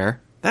anywhere.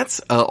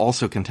 That's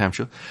also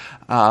contemptuous.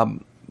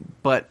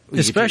 But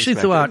especially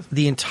throughout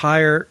the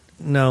entire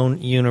known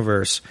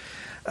universe,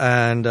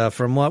 and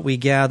from what we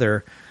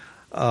gather,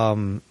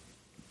 the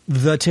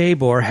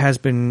Tabor has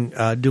been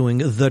doing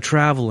the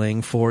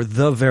traveling for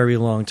the very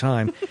long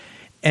time.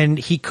 And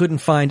he couldn't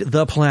find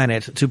the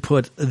planet to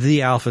put the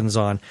Alphans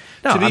on.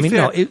 No, to be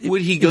fair,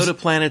 would he go to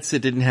planets that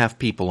didn't have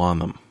people on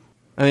them?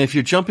 I mean, if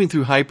you're jumping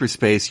through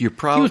hyperspace, you're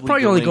probably He was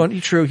probably only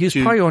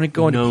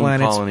going to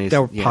planets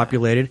that were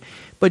populated.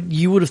 But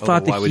you would have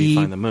thought that why would he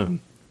find the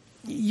moon?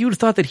 You would have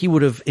thought that he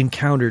would have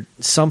encountered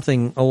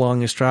something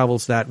along his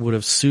travels that would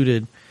have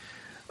suited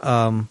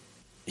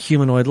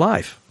humanoid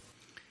life.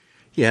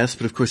 Yes,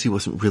 but of course he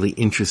wasn't really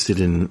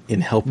interested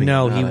in helping.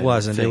 No, he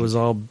wasn't. It was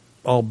all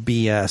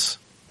BS.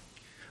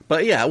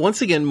 But yeah,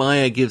 once again,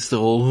 Maya gives the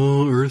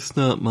whole Earth's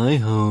not my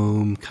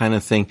home kind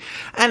of thing.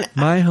 And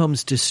my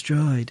home's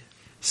destroyed.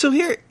 So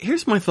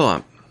here's my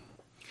thought.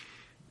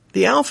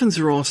 The Alphans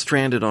are all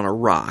stranded on a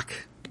rock,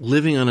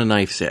 living on a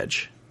knife's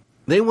edge.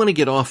 They want to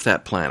get off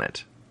that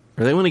planet.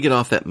 Or they want to get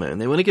off that moon.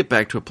 They want to get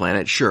back to a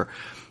planet, sure.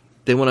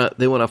 They want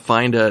to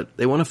find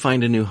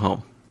a new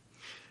home.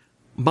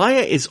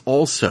 Maya is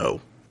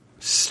also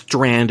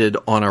stranded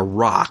on a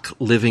rock,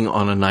 living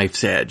on a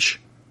knife's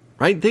edge.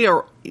 right? They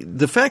are,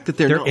 the fact that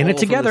they're not in all it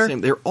together. from the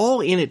same, they're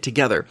all in it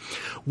together.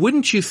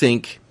 Wouldn't you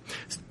think,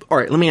 all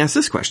right, let me ask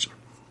this question.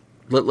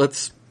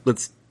 Let's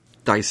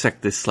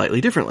dissect this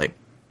slightly differently.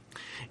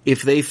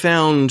 If they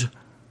found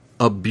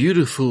a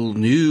beautiful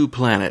new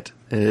planet,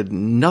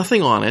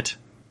 nothing on it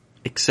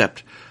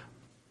except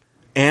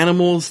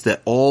animals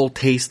that all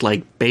taste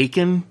like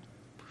bacon,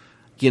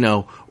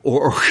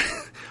 or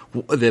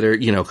that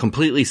are,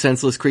 completely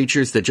senseless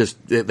creatures that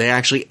they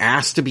actually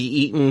ask to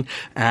be eaten.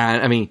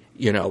 And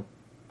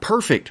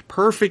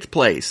perfect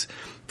place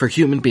for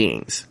human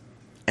beings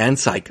and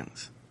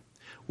psychons.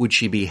 Would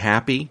she be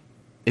happy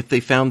if they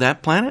found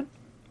that planet?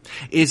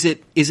 Is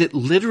it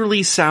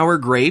literally sour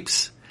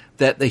grapes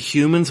that the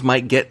humans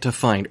might get to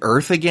find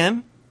Earth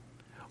again?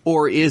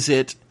 Or is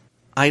it,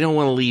 I don't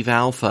want to leave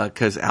Alpha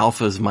because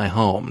Alpha's my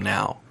home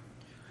now?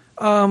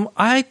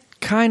 I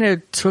kind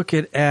of took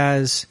it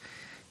as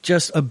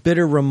just a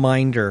bitter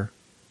reminder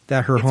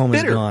that her home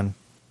is gone.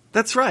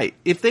 That's right.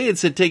 If they had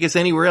said take us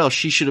anywhere else,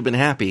 she should have been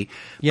happy.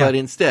 Yeah. But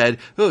instead,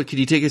 could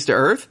you take us to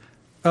Earth?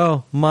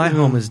 Oh, my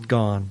home is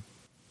gone.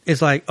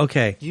 It's like,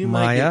 okay, you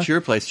Maya, might get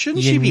your place.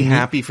 Shouldn't she be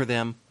happy for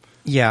them?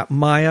 Yeah,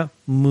 Maya,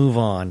 move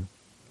on.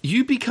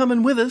 You be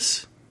coming with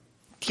us.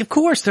 Of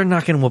course they're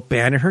not going to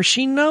abandon her.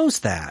 She knows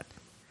that.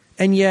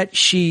 And yet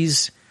she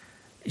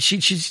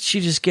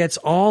just gets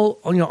all,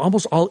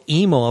 almost all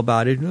emo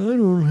about it. I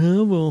don't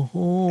have a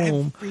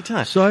home. Every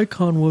time.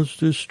 Psychon was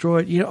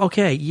destroyed.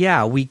 Okay,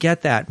 yeah, we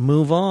get that.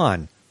 Move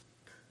on.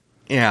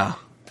 Yeah.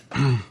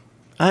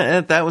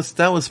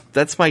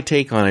 That's my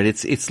take on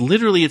it. It's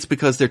literally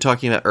because they're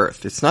talking about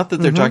Earth. It's not that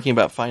they're talking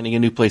about finding a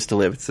new place to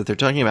live. It's that they're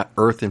talking about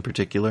Earth in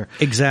particular.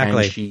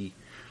 Exactly. And she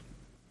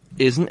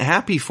isn't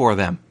happy for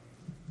them.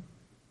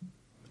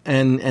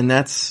 And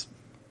that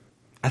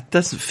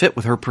doesn't fit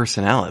with her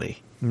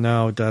personality.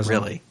 No, it doesn't.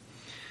 Really.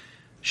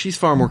 She's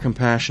far more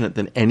compassionate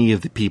than any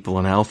of the people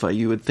in Alpha.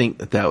 You would think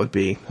that would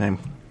be.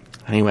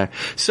 Anyway,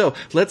 so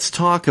let's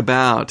talk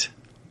about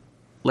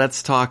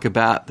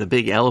the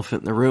big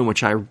elephant in the room,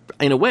 which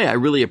in a way, I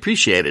really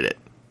appreciated it.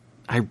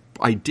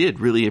 I did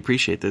really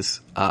appreciate this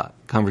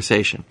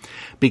conversation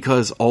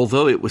because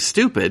although it was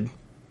stupid,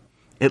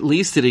 at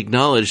least it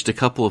acknowledged a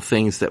couple of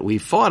things that we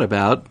fought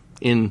about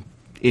in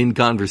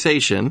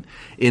conversation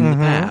in the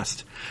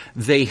past.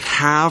 They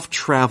have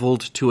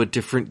traveled to a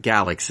different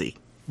galaxy.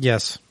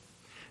 Yes.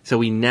 So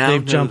we now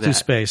they've jumped through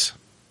space.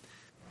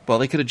 Well,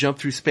 they could have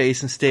jumped through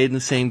space and stayed in the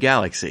same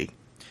galaxy.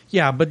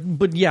 Yeah,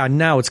 but yeah,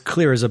 now it's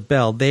clear as a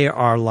bell. They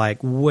are like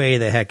way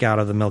the heck out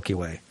of the Milky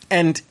Way.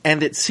 And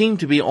it seemed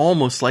to be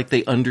almost like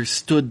they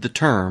understood the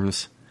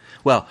terms.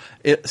 Well,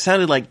 it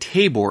sounded like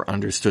Tabor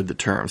understood the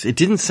terms. It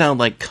didn't sound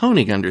like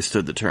Koenig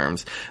understood the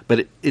terms,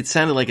 but it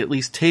sounded like at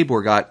least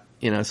Tabor got,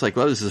 it's like,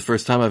 well, this is the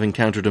first time I've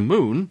encountered a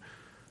moon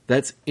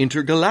that's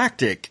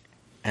intergalactic.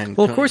 And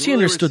well, of course he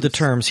understood the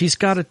terms. He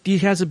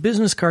has a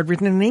business card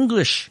written in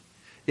English.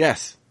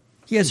 Yes.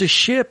 He has a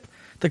ship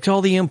that's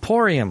called the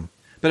Emporium.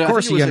 But of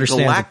course he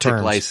understands the terms. It's a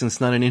galactic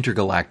license, not an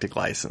intergalactic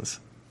license.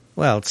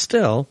 Well, it's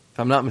still. If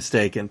I'm not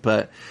mistaken,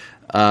 but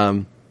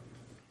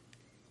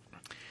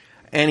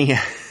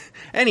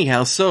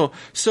anyhow, so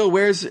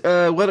where's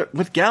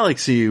what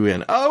galaxy are you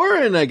in? Oh,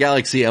 we're in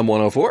galaxy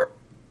M104.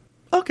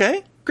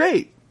 Okay,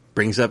 great.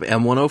 Brings up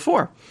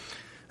M104.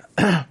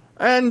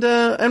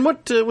 And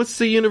what's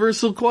the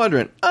universal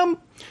quadrant?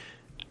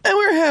 And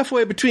we're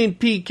halfway between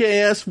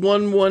PKS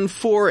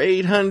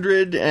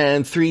 114800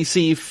 and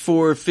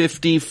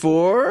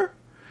 3C454.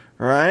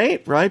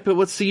 Right. But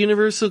what's the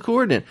universal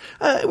coordinate?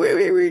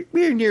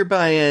 We're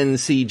nearby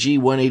NCG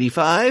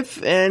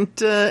 185 and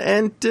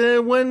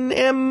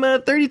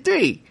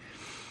 1M33.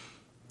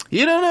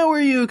 You don't know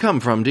where you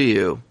come from, do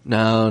you?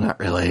 No, not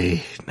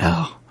really.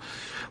 No.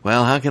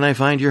 Well, how can I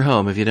find your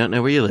home if you don't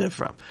know where you live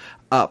from?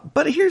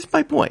 But here's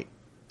my point.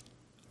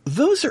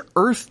 Those are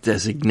Earth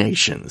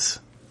designations.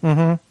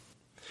 Mm-hmm.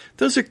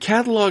 Those are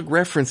catalog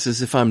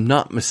references, if I'm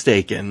not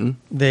mistaken.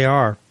 They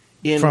are.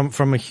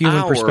 From a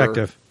human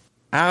perspective.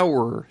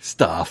 Our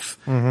stuff.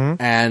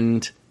 Mm-hmm.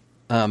 And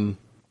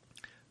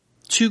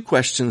two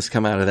questions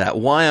come out of that.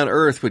 Why on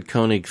earth would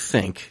Koenig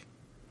think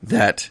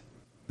that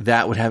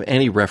would have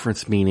any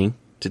reference meaning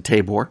to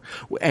Tabor?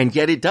 And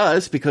yet it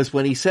does, because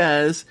when he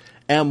says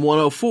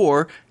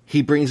M104,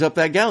 he brings up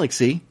that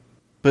galaxy.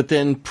 But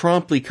then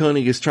promptly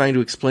Koenig is trying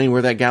to explain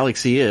where that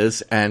galaxy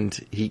is, and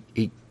he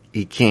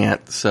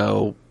can't,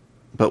 so,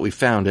 but we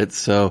found it,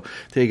 so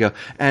there you go.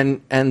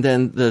 And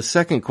then the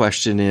second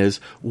question is,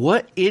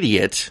 what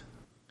idiot,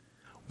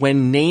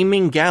 when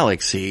naming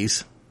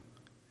galaxies,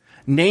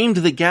 named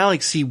the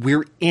galaxy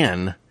we're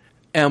in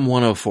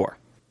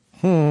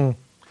M104?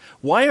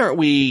 Why aren't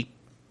we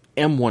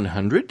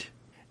M100?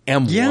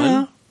 M1?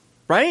 Yeah.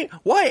 Right?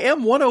 Why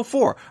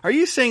M104? Are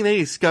you saying they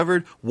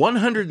discovered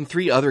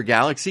 103 other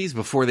galaxies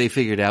before they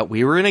figured out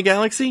we were in a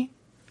galaxy?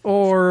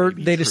 Or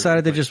they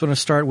decided they just want to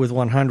start with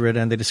 100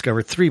 and they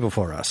discovered 3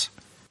 before us.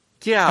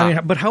 Yeah. I mean,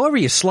 but however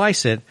you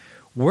slice it,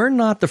 we're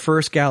not the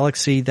first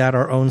galaxy that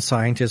our own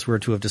scientists were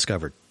to have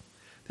discovered.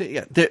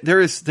 Yeah,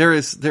 there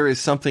is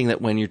something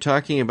that when you're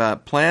talking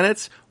about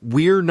planets,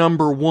 we're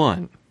number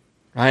one,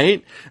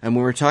 right? And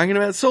when we're talking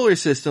about solar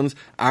systems,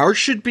 ours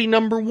should be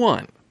number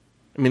one.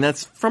 I mean,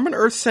 that's from an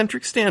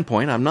Earth-centric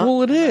standpoint. I'm not.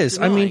 Well, it is.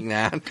 I mean,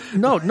 that.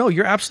 no,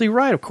 you're absolutely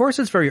right. Of course,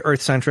 it's very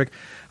Earth-centric.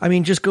 I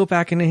mean, just go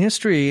back into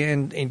history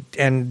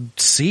and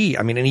see.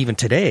 I mean, and even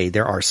today,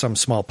 there are some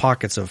small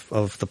pockets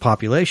of the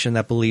population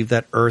that believe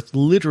that Earth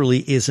literally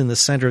is in the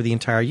center of the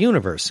entire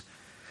universe.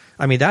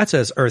 I mean, that's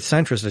as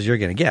Earth-centrist as you're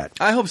going to get.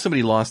 I hope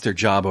somebody lost their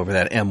job over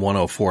that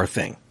M104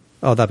 thing.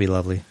 Oh, that'd be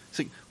lovely. It's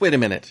like, wait a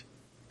minute.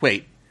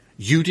 Wait,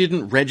 you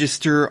didn't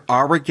register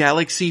our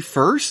galaxy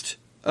first?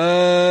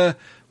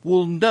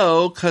 Well,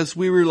 no, because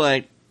we were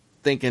like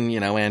thinking,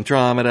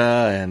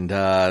 Andromeda,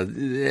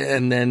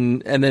 and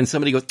then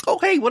somebody goes, "Oh,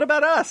 hey, what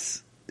about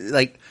us?"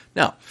 Like,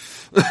 no,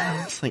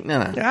 it's like no.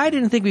 I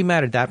didn't think we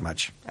mattered that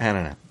much. I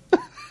don't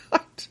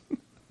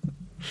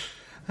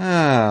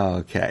know.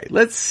 Okay,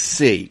 let's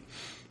see.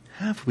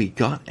 Have we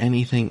got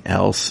anything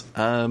else?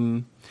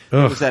 Oh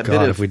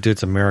God! If we do,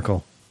 it's a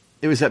miracle.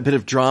 It was that bit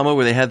of drama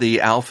where they had the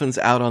Alphans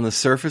out on the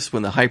surface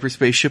when the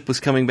hyperspace ship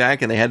was coming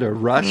back, and they had to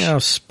rush. Oh,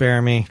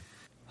 spare me.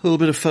 A little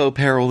bit of faux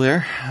peril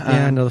there.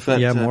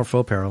 More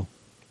faux peril.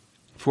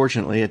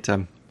 Fortunately, it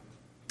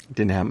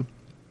didn't happen.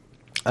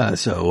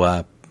 It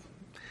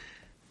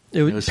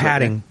was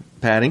padding.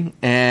 Padding.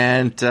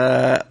 And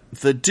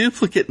the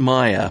duplicate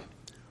Maya.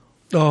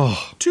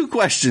 Oh. 2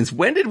 questions.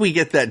 When did we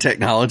get that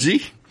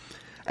technology?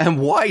 And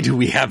why do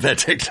we have that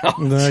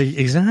technology?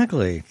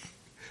 Exactly.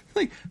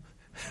 Like,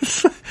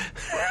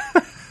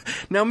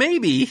 now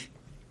maybe,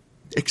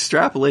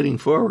 extrapolating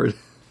forward,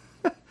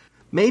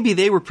 maybe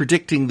they were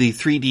predicting the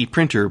 3D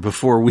printer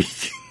before it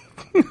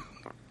had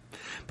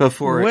been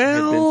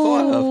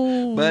thought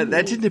of. But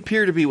that didn't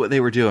appear to be what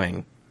they were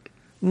doing.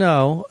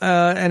 No,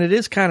 and it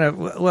is kind of,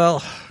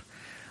 well,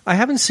 I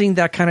haven't seen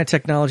that kind of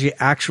technology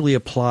actually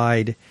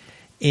applied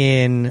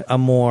in a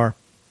more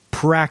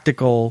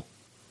practical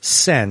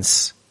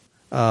sense.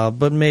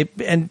 But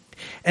maybe, and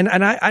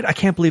I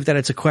can't believe that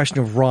it's a question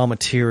of raw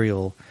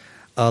material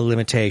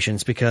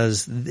limitations,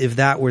 because if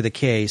that were the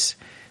case,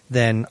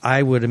 then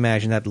I would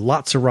imagine that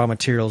lots of raw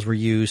materials were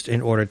used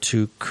in order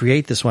to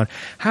create this one.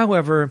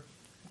 However,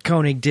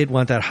 Koenig did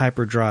want that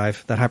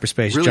hyperdrive, that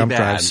hyperspace really jump bad.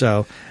 drive,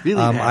 so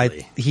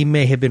he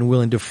may have been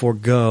willing to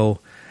forego,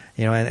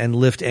 and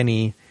lift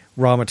any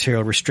raw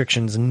material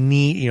restrictions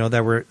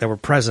that were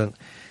present,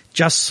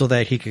 just so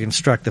that he could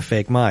construct the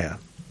fake Maya.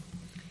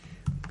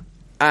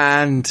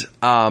 And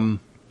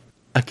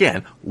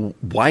again,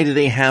 why do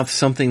they have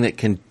something that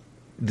can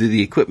do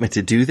the equipment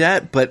to do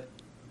that? But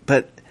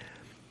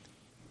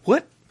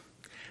what?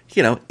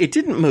 It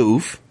didn't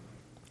move,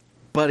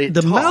 but it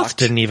talked. Mouth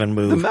didn't even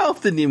move. The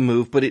mouth didn't even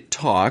move, but it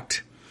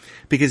talked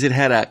because it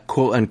had a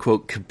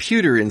quote-unquote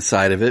computer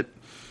inside of it.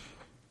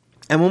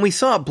 And when we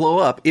saw it blow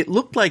up, it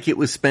looked like it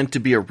was meant to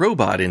be a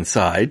robot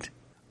inside,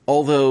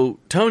 although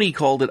Tony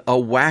called it a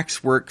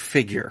waxwork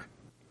figure.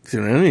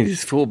 So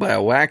he's fooled by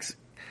a wax.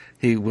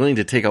 He willing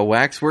to take a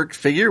waxwork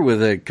figure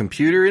with a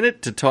computer in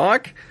it to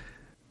talk?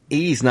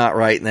 He's not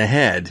right in the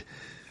head.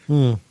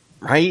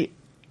 Right?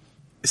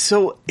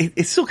 So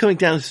it's still coming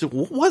down to,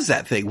 what was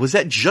that thing? Was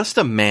that just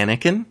a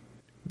mannequin,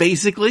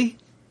 basically?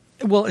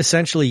 Well,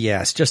 essentially,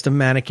 yes. Just a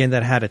mannequin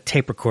that had a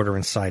tape recorder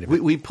inside of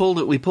it. We pulled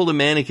a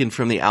mannequin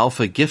from the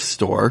Alpha gift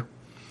store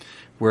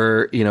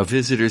where,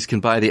 visitors can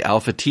buy the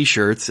Alpha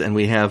t-shirts, and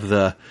we have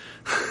the...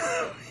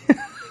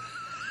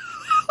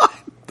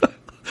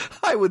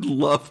 I would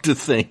love to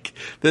think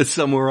that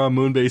somewhere on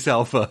Moonbase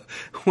Alpha,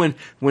 when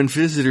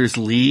visitors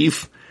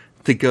leave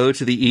to go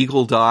to the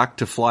Eagle dock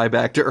to fly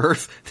back to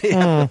Earth, they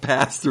have to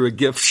pass through a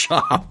gift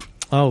shop.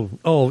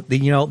 Oh,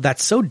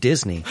 that's so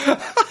Disney.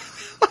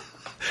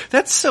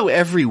 That's so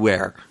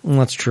everywhere.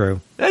 That's true.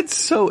 That's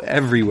so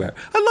everywhere.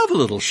 I love a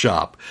little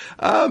shop.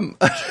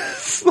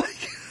 It's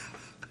like,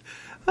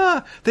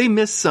 they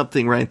missed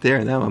something right there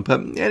in that one.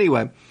 But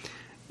anyway.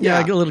 Yeah,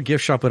 a little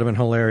gift shop would have been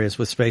hilarious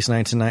with Space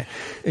 99,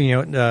 or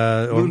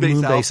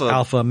Moonbase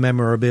Alpha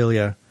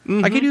memorabilia.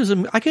 Mm-hmm. I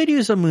could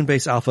use a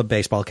Moonbase Alpha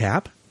baseball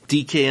cap.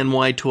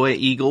 DKNY Toy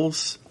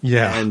Eagles.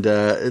 Yeah. And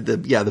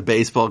the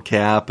baseball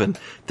cap and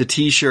the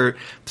t-shirt.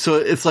 So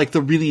it's like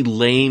the really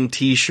lame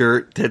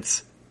t-shirt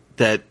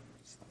that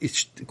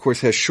of course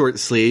has short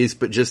sleeves,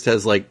 but just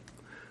has like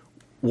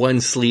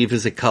one sleeve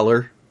is a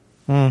color.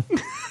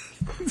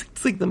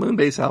 It's like the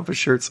Moonbase Alpha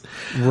shirts.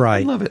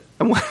 Right. I love it.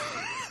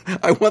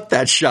 I want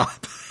that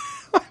shop.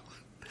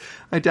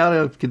 I doubt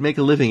I could make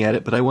a living at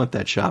it, but I want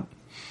that shop.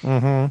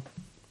 Mm-hmm.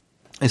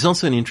 There's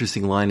also an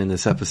interesting line in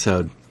this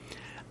episode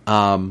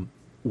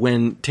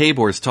when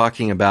Tabor's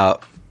talking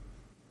about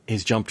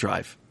his jump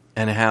drive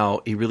and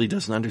how he really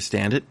doesn't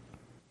understand it.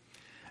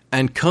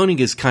 And Koenig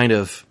is kind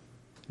of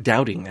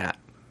doubting that.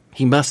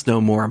 He must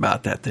know more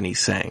about that than he's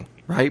saying,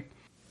 right?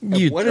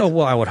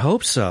 Well, I would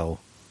hope so.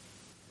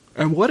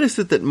 And what is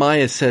it that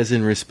Maya says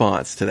in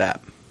response to that?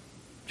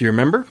 Do you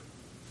remember?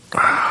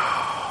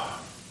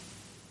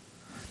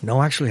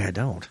 No, actually, I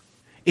don't.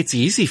 It's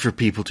easy for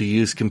people to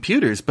use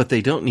computers, but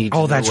they don't need to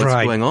know what's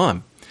going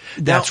on.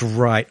 That's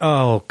right.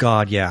 Oh,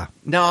 God, yeah.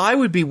 Now, I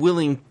would be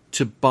willing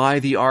to buy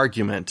the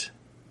argument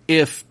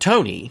if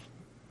Tony,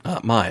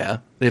 Maya,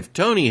 if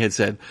Tony had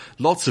said,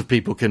 lots of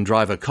people can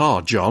drive a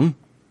car, John,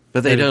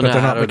 but they don't know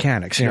they're how not to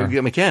mechanics.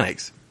 get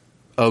mechanics.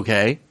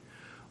 Okay.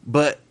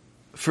 But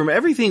from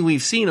everything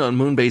we've seen on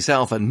Moonbase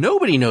Alpha,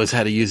 nobody knows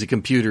how to use a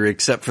computer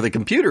except for the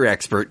computer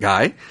expert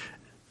guy.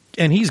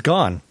 And he's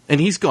gone.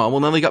 Well,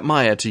 now they got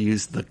Maya to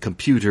use the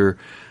computer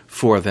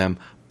for them.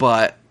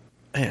 But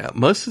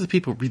most of the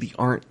people really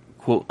aren't,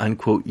 quote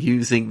unquote,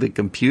 using the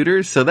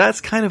computer. So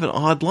that's kind of an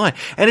odd line.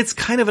 And it's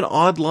kind of an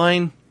odd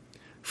line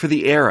for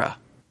the era.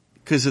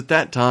 Because at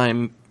that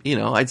time,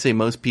 I'd say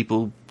most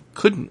people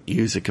couldn't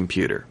use a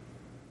computer.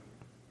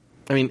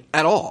 I mean,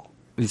 at all.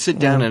 You sit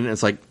down and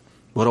it's like,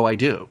 what do I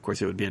do? Of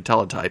course, it would be a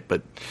teletype,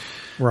 but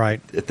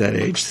right at that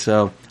age.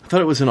 So I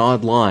thought it was an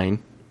odd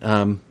line.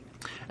 And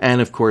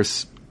of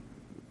course,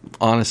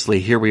 honestly,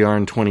 here we are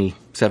in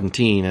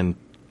 2017, and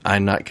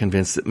I'm not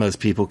convinced that most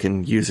people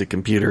can use a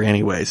computer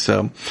anyway.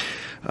 So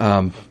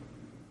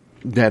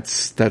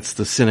that's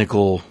the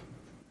cynical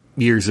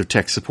years of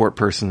tech support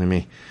person in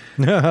me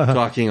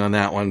talking on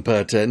that one.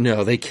 But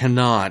no, they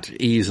cannot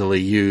easily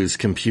use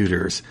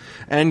computers,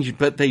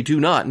 but they do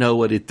not know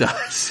what it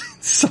does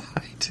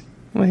inside.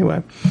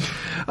 Anyway,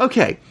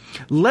 okay,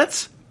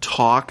 let's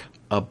talk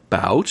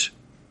about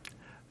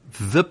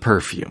the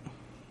perfume.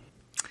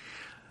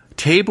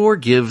 Tabor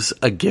gives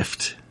a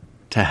gift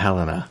to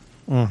Helena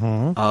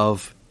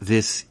of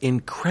this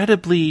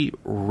incredibly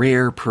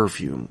rare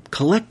perfume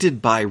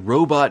collected by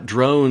robot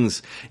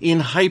drones in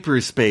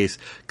hyperspace,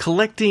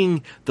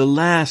 collecting the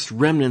last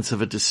remnants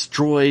of a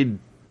destroyed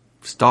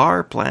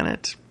star,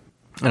 planet.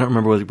 I don't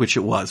remember which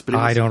it was, but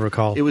I don't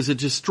recall. It was a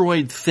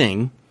destroyed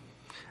thing,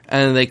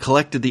 and they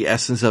collected the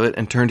essence of it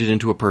and turned it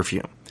into a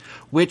perfume,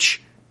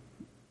 which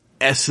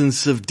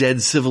essence of dead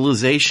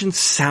civilization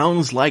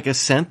sounds like a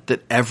scent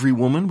that every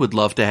woman would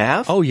love to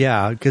have. Oh,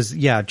 yeah, because,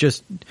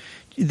 just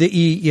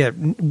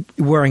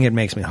wearing it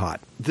makes me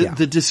hot.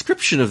 The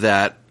description of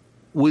that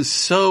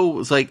was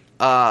like,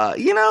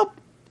 no.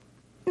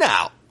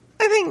 I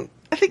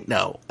think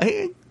no.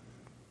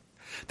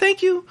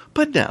 Thank you,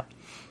 but no.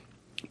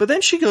 But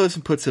then she goes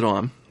and puts it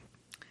on,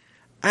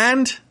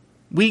 and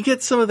we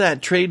get some of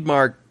that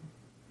trademark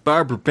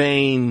Barbara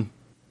Bain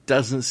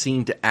doesn't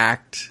seem to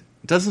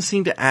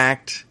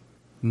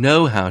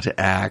know how to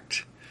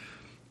act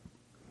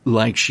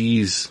like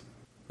she's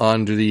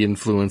under the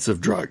influence of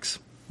drugs.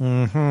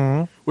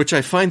 Mm-hmm. Which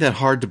I find that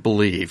hard to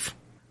believe.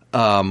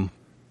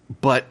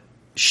 But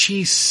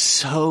she's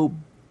so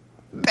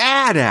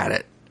bad at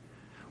it.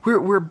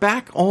 We're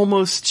back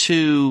almost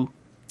to,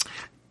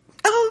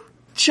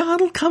 John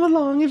will come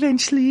along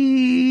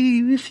eventually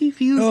if he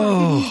feels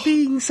like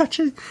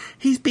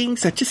he's being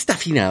such a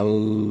stuffy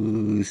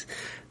nose.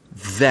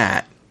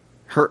 That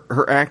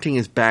her acting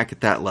is back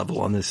at that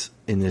level in this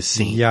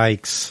scene.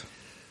 Yikes.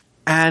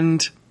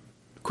 And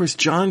of course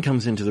John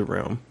comes into the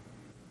room.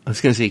 I was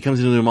going to say he comes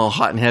into the room all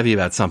hot and heavy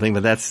about something,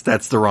 but that's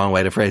the wrong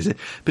way to phrase it.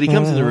 But he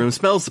comes in the room,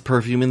 smells the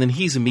perfume, and then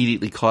he's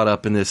immediately caught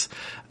up in this,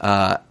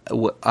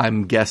 what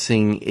I'm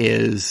guessing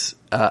is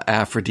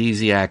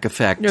aphrodisiac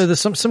effect. There's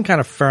some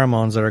kind of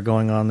pheromones that are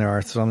going on there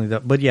or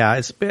something. But yeah,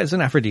 it's an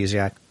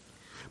aphrodisiac.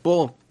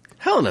 Well,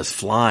 Helena's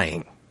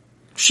flying.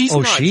 She's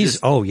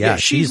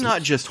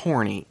not just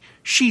horny.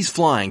 She's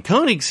flying.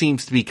 Koenig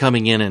seems to be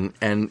coming in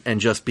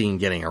and just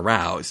getting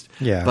aroused.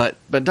 Yeah.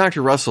 But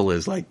Dr. Russell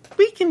is like,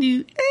 we can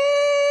do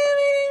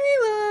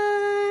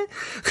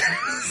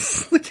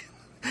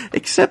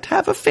except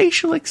have a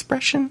facial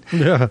expression.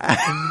 Yeah.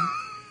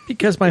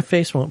 Because my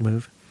face won't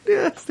move.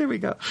 Yes, there we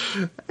go.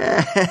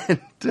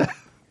 And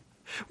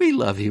we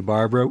love you,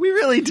 Barbara. We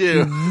really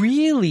do.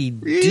 Really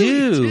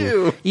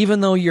do.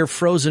 Even though your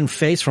frozen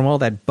face from all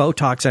that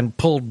Botox and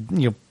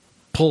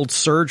pulled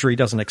surgery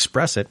doesn't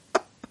express it.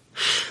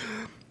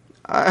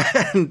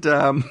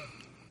 And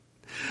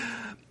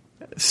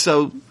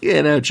so,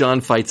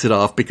 John fights it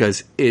off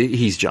because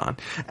he's John.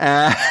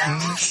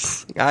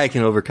 I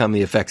can overcome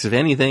the effects of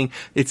anything.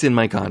 It's in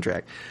my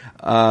contract.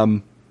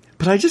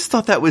 But I just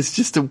thought that was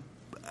just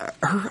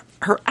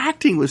her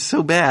acting was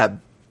so bad.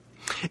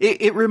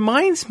 It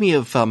reminds me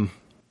of,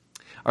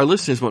 our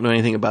listeners won't know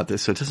anything about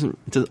this, so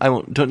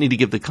don't need to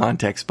give the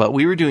context, but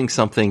we were doing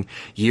something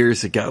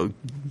years ago,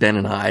 Ben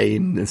and I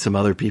and some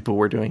other people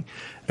were doing.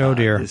 Oh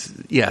dear.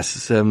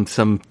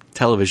 Some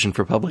television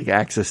for public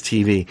access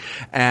TV.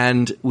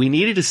 And we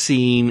needed a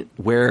scene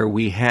where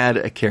we had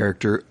a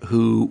character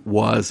who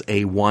was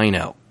a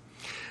wino.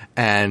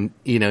 And,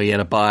 he had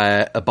to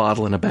buy a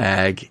bottle in a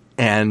bag,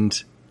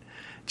 and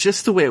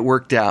just the way it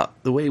worked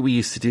out, the way we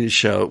used to do the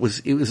show, it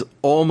was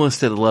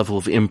almost at a level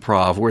of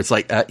improv where it's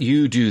like,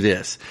 you do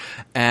this.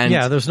 And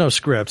there's no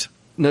script.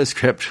 No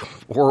script.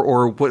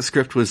 Or what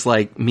script was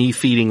like me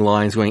feeding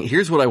lines going,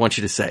 here's what I want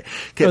you to say.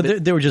 No,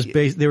 they were just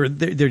they were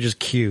just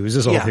cues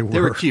is all they were.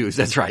 They were cues,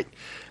 that's right.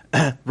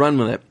 Run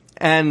with it.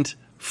 And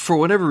for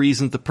whatever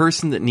reason, the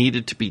person that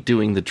needed to be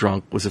doing the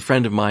drunk was a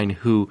friend of mine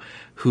who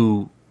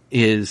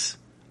is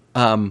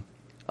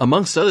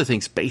amongst other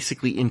things,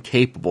 basically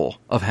incapable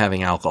of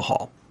having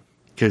alcohol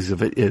because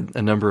of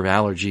a number of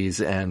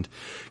allergies and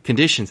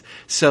conditions.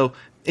 So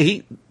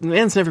the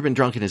man's never been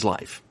drunk in his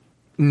life.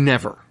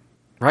 Never.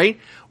 Right?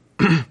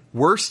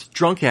 Worst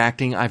drunk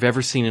acting I've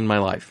ever seen in my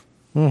life.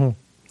 Mm-hmm.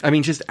 I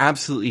mean, just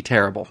absolutely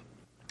terrible.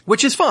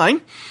 Which is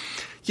fine.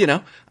 You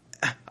know,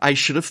 I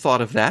should have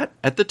thought of that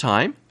at the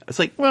time. It's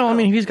like, well, I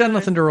mean, he's got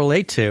nothing to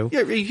relate to.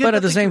 Yeah, but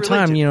at the same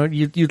time, you know,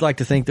 you'd like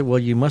to think that, well,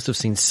 you must have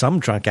seen some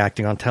drunk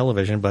acting on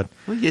television, but...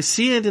 Well, you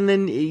see it, and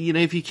then, you know,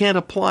 if you can't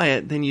apply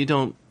it, then you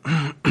don't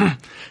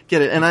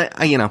get it. And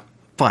I you know,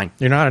 fine.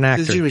 You're not an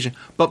actor.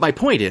 But my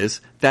point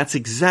is, that's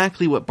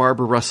exactly what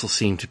Barbara Russell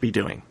seemed to be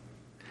doing.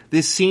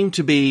 This seemed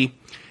to be,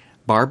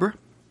 Barbara,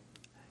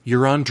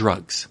 you're on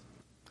drugs.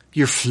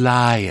 You're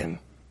flying.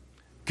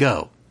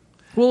 Go.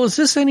 Well, is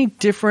this any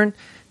different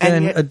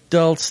than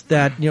adults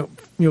that,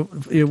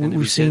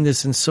 we've seen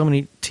this in so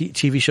many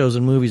TV shows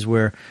and movies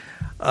where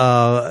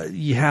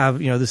you have,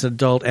 this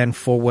adult and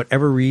for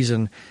whatever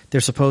reason, they're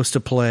supposed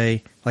to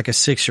play like a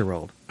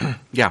 6-year-old.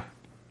 Yeah.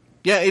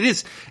 Yeah, it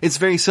is. It's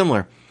very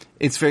similar.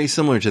 It's very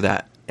similar to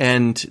that.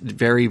 And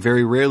very,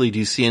 very rarely do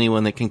you see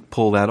anyone that can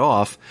pull that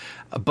off.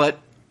 But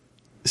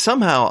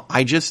somehow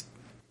I just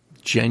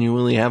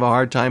genuinely have a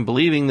hard time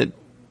believing that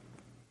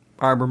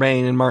Barbara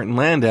Bain and Martin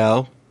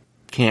Landau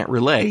can't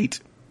relate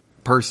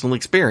personal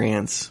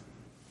experience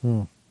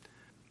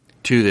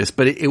to this.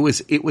 But it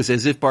was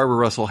as if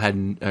Barbara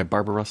Bain,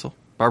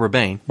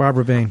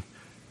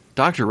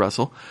 Dr.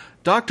 Russell,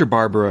 Dr.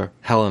 Barbara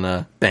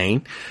Helena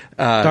Bain,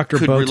 Dr.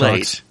 could Botox.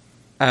 relate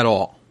at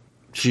all.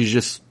 She's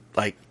just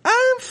like,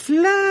 I'm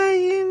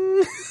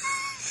flying.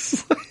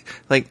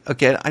 Like,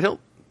 okay, I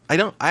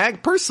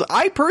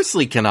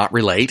personally cannot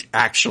relate,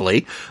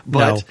 actually,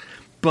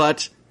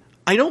 but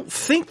I don't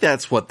think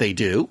that's what they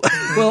do.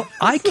 Well,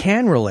 I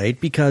can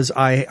relate because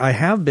I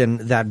have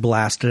been that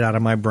blasted out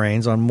of my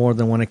brains on more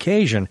than one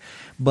occasion,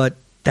 but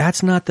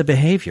that's not the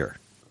behavior.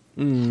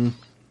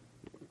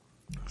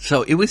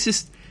 So it was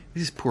just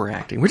poor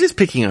acting. We're just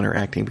picking on her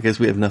acting because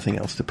we have nothing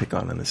else to pick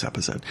on in this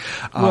episode.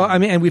 Well, I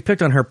mean, and we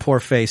picked on her poor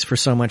face for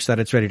so much that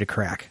it's ready to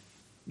crack.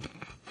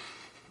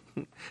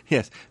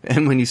 Yes,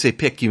 and when you say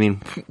pick, you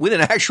mean with an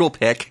actual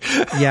pick.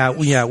 Yeah,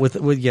 with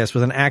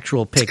an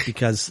actual pick,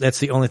 because that's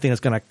the only thing that's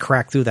going to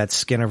crack through that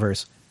skin of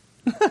hers.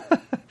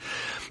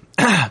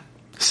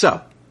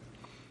 So,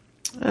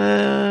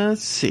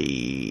 let's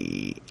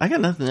see. I got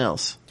nothing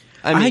else.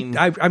 I mean,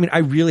 I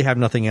really have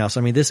nothing else.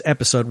 I mean, this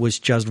episode was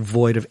just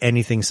void of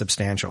anything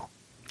substantial.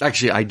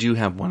 Actually, I do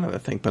have one other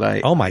thing,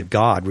 but oh my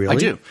God,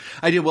 really?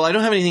 I do. Well, I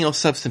don't have anything else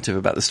substantive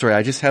about the story.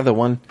 I just have the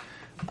one.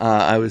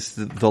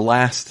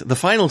 The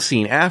final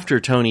scene after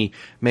Tony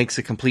makes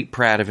a complete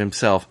prat of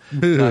himself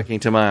talking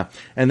to Maya.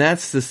 And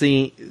that's the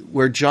scene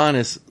where John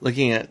is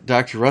looking at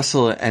Dr.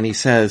 Russell and he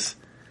says,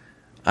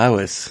 I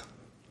was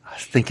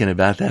thinking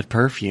about that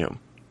perfume.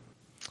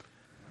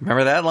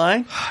 Remember that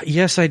line?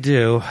 Yes, I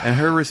do. And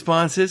her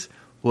response is,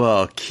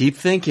 well, keep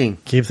thinking.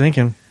 Keep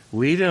thinking.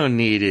 We don't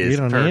need his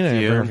perfume. Need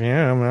any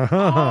perfume.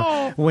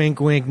 Oh.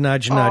 Wink, wink,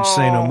 nudge, nudge,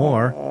 say no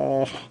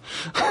more.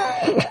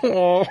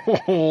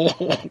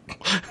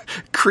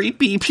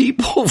 Creepy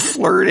people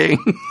flirting.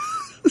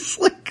 It's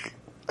like,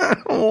 I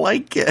don't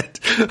like it.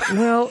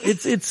 Well,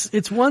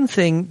 it's one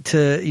thing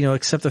to,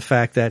 accept the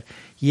fact that,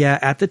 yeah,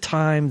 at the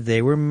time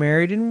they were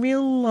married in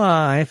real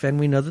life and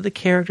we know that the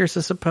characters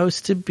are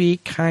supposed to be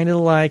kind of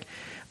like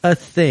a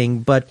thing,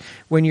 but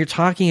when you're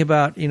talking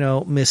about,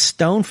 Miss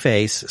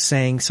Stoneface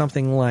saying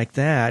something like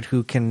that,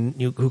 who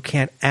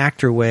can't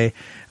act her way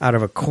out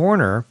of a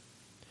corner,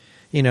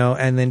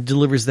 and then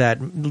delivers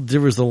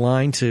the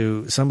line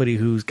to somebody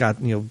who's got,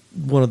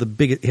 one of the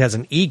biggest, has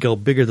an ego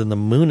bigger than the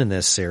moon in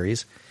this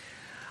series,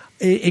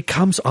 it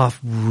comes off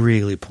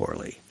really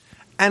poorly.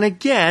 And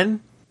again,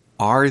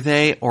 are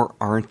they or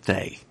aren't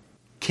they?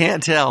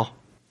 Can't tell.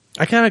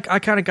 I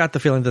kind of got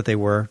the feeling that they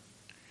were.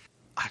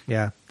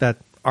 Yeah, that.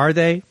 Are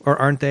they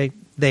or aren't they?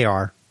 They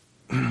are.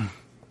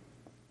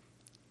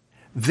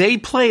 They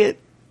play it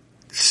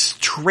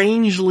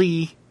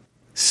strangely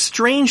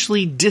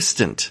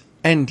distant,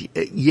 and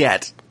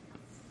yet,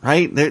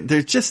 right?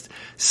 There's just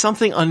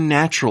something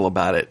unnatural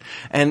about it,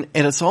 and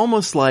it's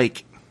almost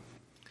like,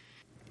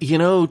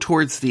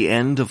 towards the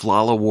end of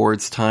Lalla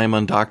Ward's time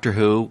on Doctor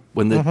Who,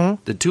 when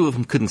the two of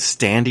them couldn't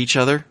stand each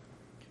other.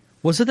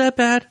 Was it that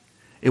bad?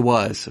 It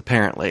was,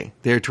 apparently.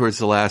 There towards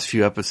the last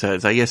few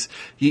episodes. I guess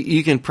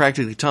you can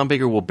practically, Tom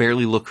Baker will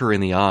barely look her in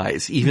the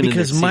eyes, even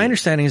because my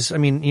understanding is,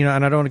 and I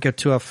don't want to get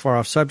too far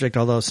off subject,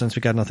 although since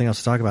we got nothing else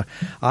to talk about,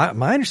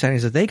 my understanding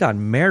is that they got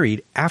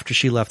married after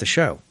she left the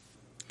show.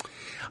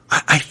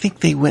 I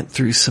think they went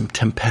through some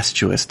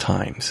tempestuous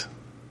times.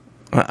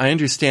 I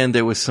understand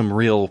there was some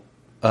real,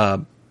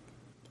 well,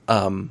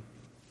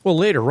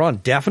 later on,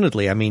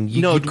 definitely. I mean,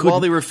 while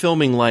they were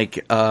filming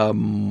like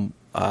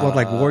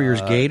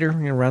Warriors Gate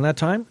around that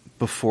time?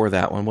 Before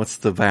that one. What's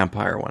the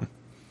vampire one?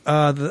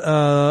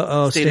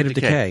 State of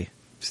Decay.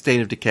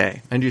 State of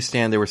Decay. I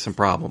understand there were some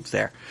problems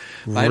there.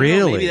 But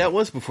really? Maybe that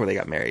was before they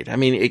got married. I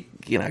mean,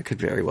 it could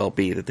very well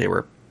be that they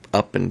were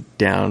up and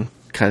down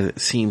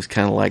seems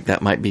kind of like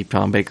that might be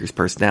Tom Baker's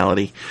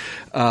personality.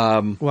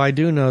 Well, I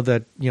do know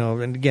that,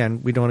 and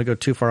again, we don't want to go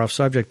too far off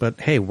subject, but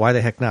hey, why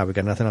the heck not? We've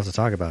got nothing else to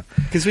talk about.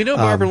 Because we know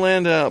Barbara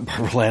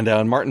Landau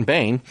and Martin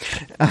Bain.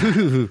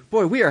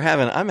 Boy,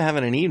 I'm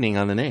having an evening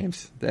on the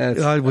names.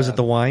 Was it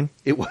the wine?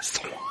 It was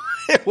the wine.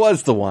 It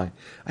was the wine.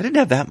 I didn't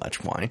have that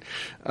much wine.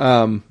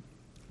 A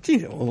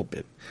little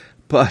bit.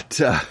 But,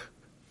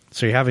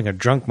 so you're having a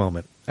drunk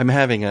moment. I'm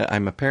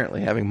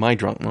apparently having my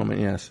drunk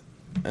moment, yes.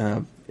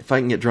 If I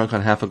can get drunk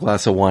on half a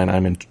glass of wine,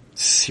 I'm in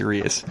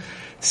serious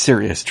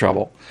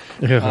trouble.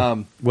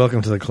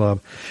 Welcome to the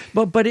club.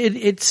 But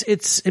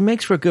it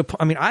makes for a good.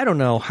 I mean, I don't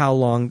know how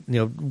long.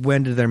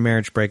 When did their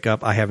marriage break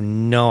up? I have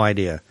no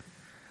idea.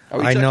 Are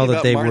we talking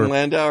about Martin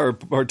Landau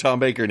or Tom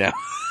Baker now?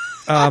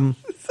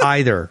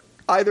 Either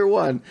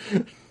one.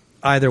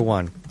 Either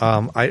one.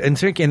 In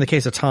the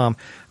case of Tom,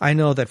 I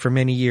know that for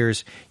many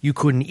years you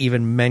couldn't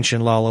even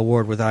mention Lala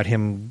Ward without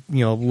him,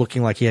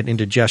 looking like he had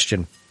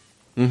indigestion.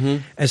 Mm-hmm.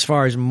 As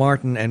far as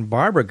Martin and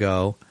Barbara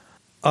go,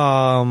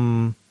 I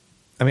mean,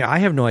 I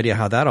have no idea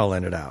how that all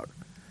ended out.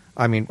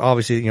 I mean,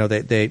 obviously,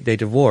 they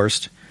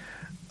divorced.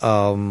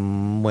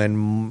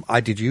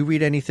 Did you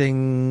read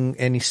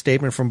any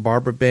statement from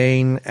Barbara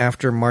Bain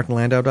after Martin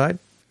Landau died?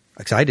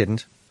 Because I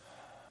didn't.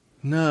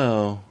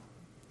 No.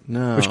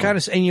 Which kind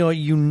of, and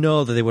you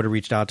know that they would have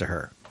reached out to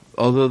her.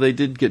 Although they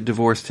did get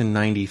divorced in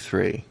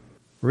 93.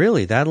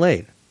 Really? That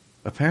late?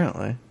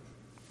 Apparently.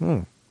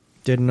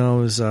 Didn't know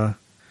it was, that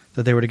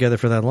they were together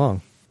for that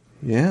long.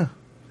 Yeah.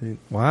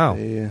 Wow.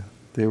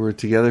 They were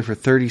together for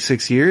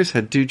 36 years,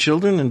 had 2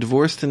 children, and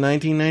divorced in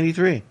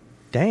 1993.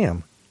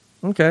 Damn.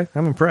 Okay,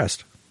 I'm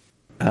impressed.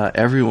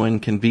 Everyone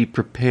can be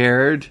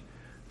prepared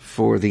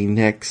for the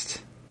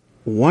next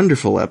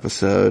wonderful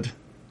episode.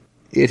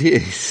 It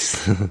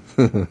is.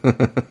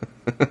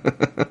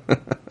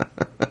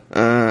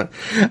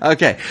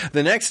 Okay,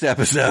 the next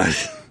episode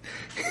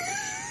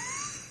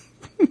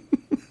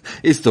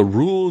is the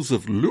Rules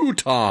of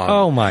Luton.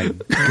 Oh my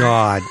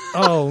God.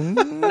 Oh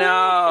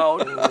no,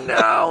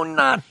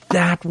 not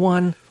that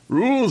one.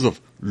 Rules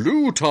of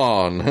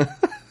Luton.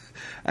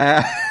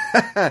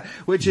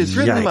 Which is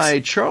written by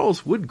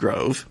Charles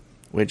Woodgrove,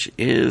 which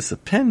is a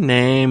pen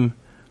name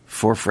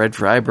for Fred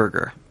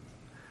Freiberger.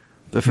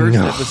 The first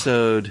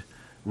episode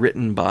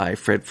written by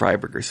Fred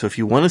Freiberger. So if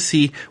you want to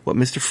see what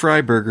Mr.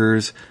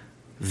 Freiberger's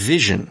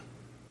vision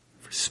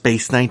for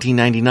Space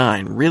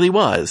 1999 really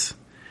was,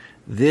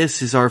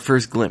 this is our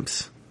first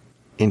glimpse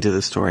into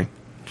the story.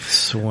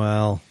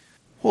 Swell.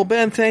 Well,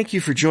 Ben, thank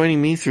you for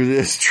joining me through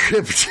this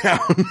trip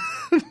down.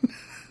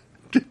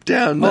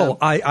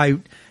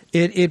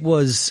 It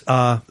was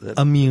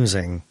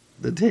amusing.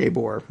 The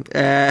Tabor.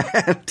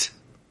 And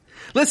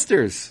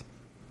listeners,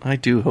 I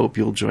do hope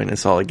you'll join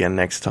us all again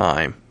next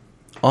time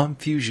on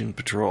Fusion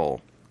Patrol.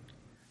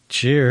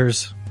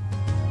 Cheers.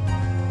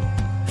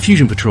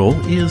 Fusion Patrol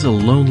is a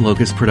Lone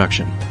Locust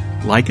production.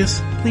 Like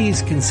us,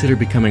 please consider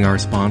becoming our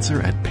sponsor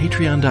at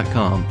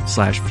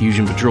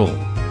patreon.com/Fusion Patrol.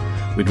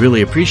 We'd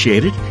really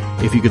appreciate it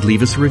if you could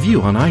leave us a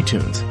review on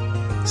iTunes.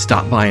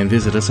 Stop by and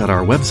visit us at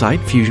our website,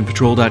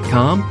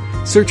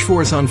 fusionpatrol.com. Search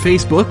for us on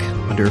Facebook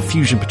under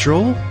Fusion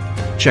Patrol.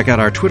 Check out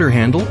our Twitter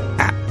handle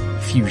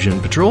 @Fusion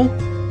Patrol.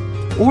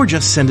 Or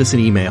just send us an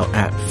email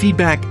at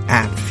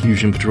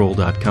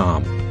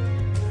feedback@fusionpatrol.com.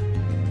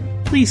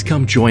 Please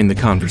come join the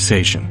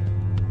conversation.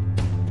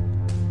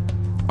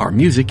 Our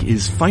music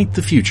is Fight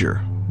the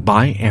Future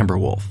by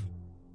Amberwolf.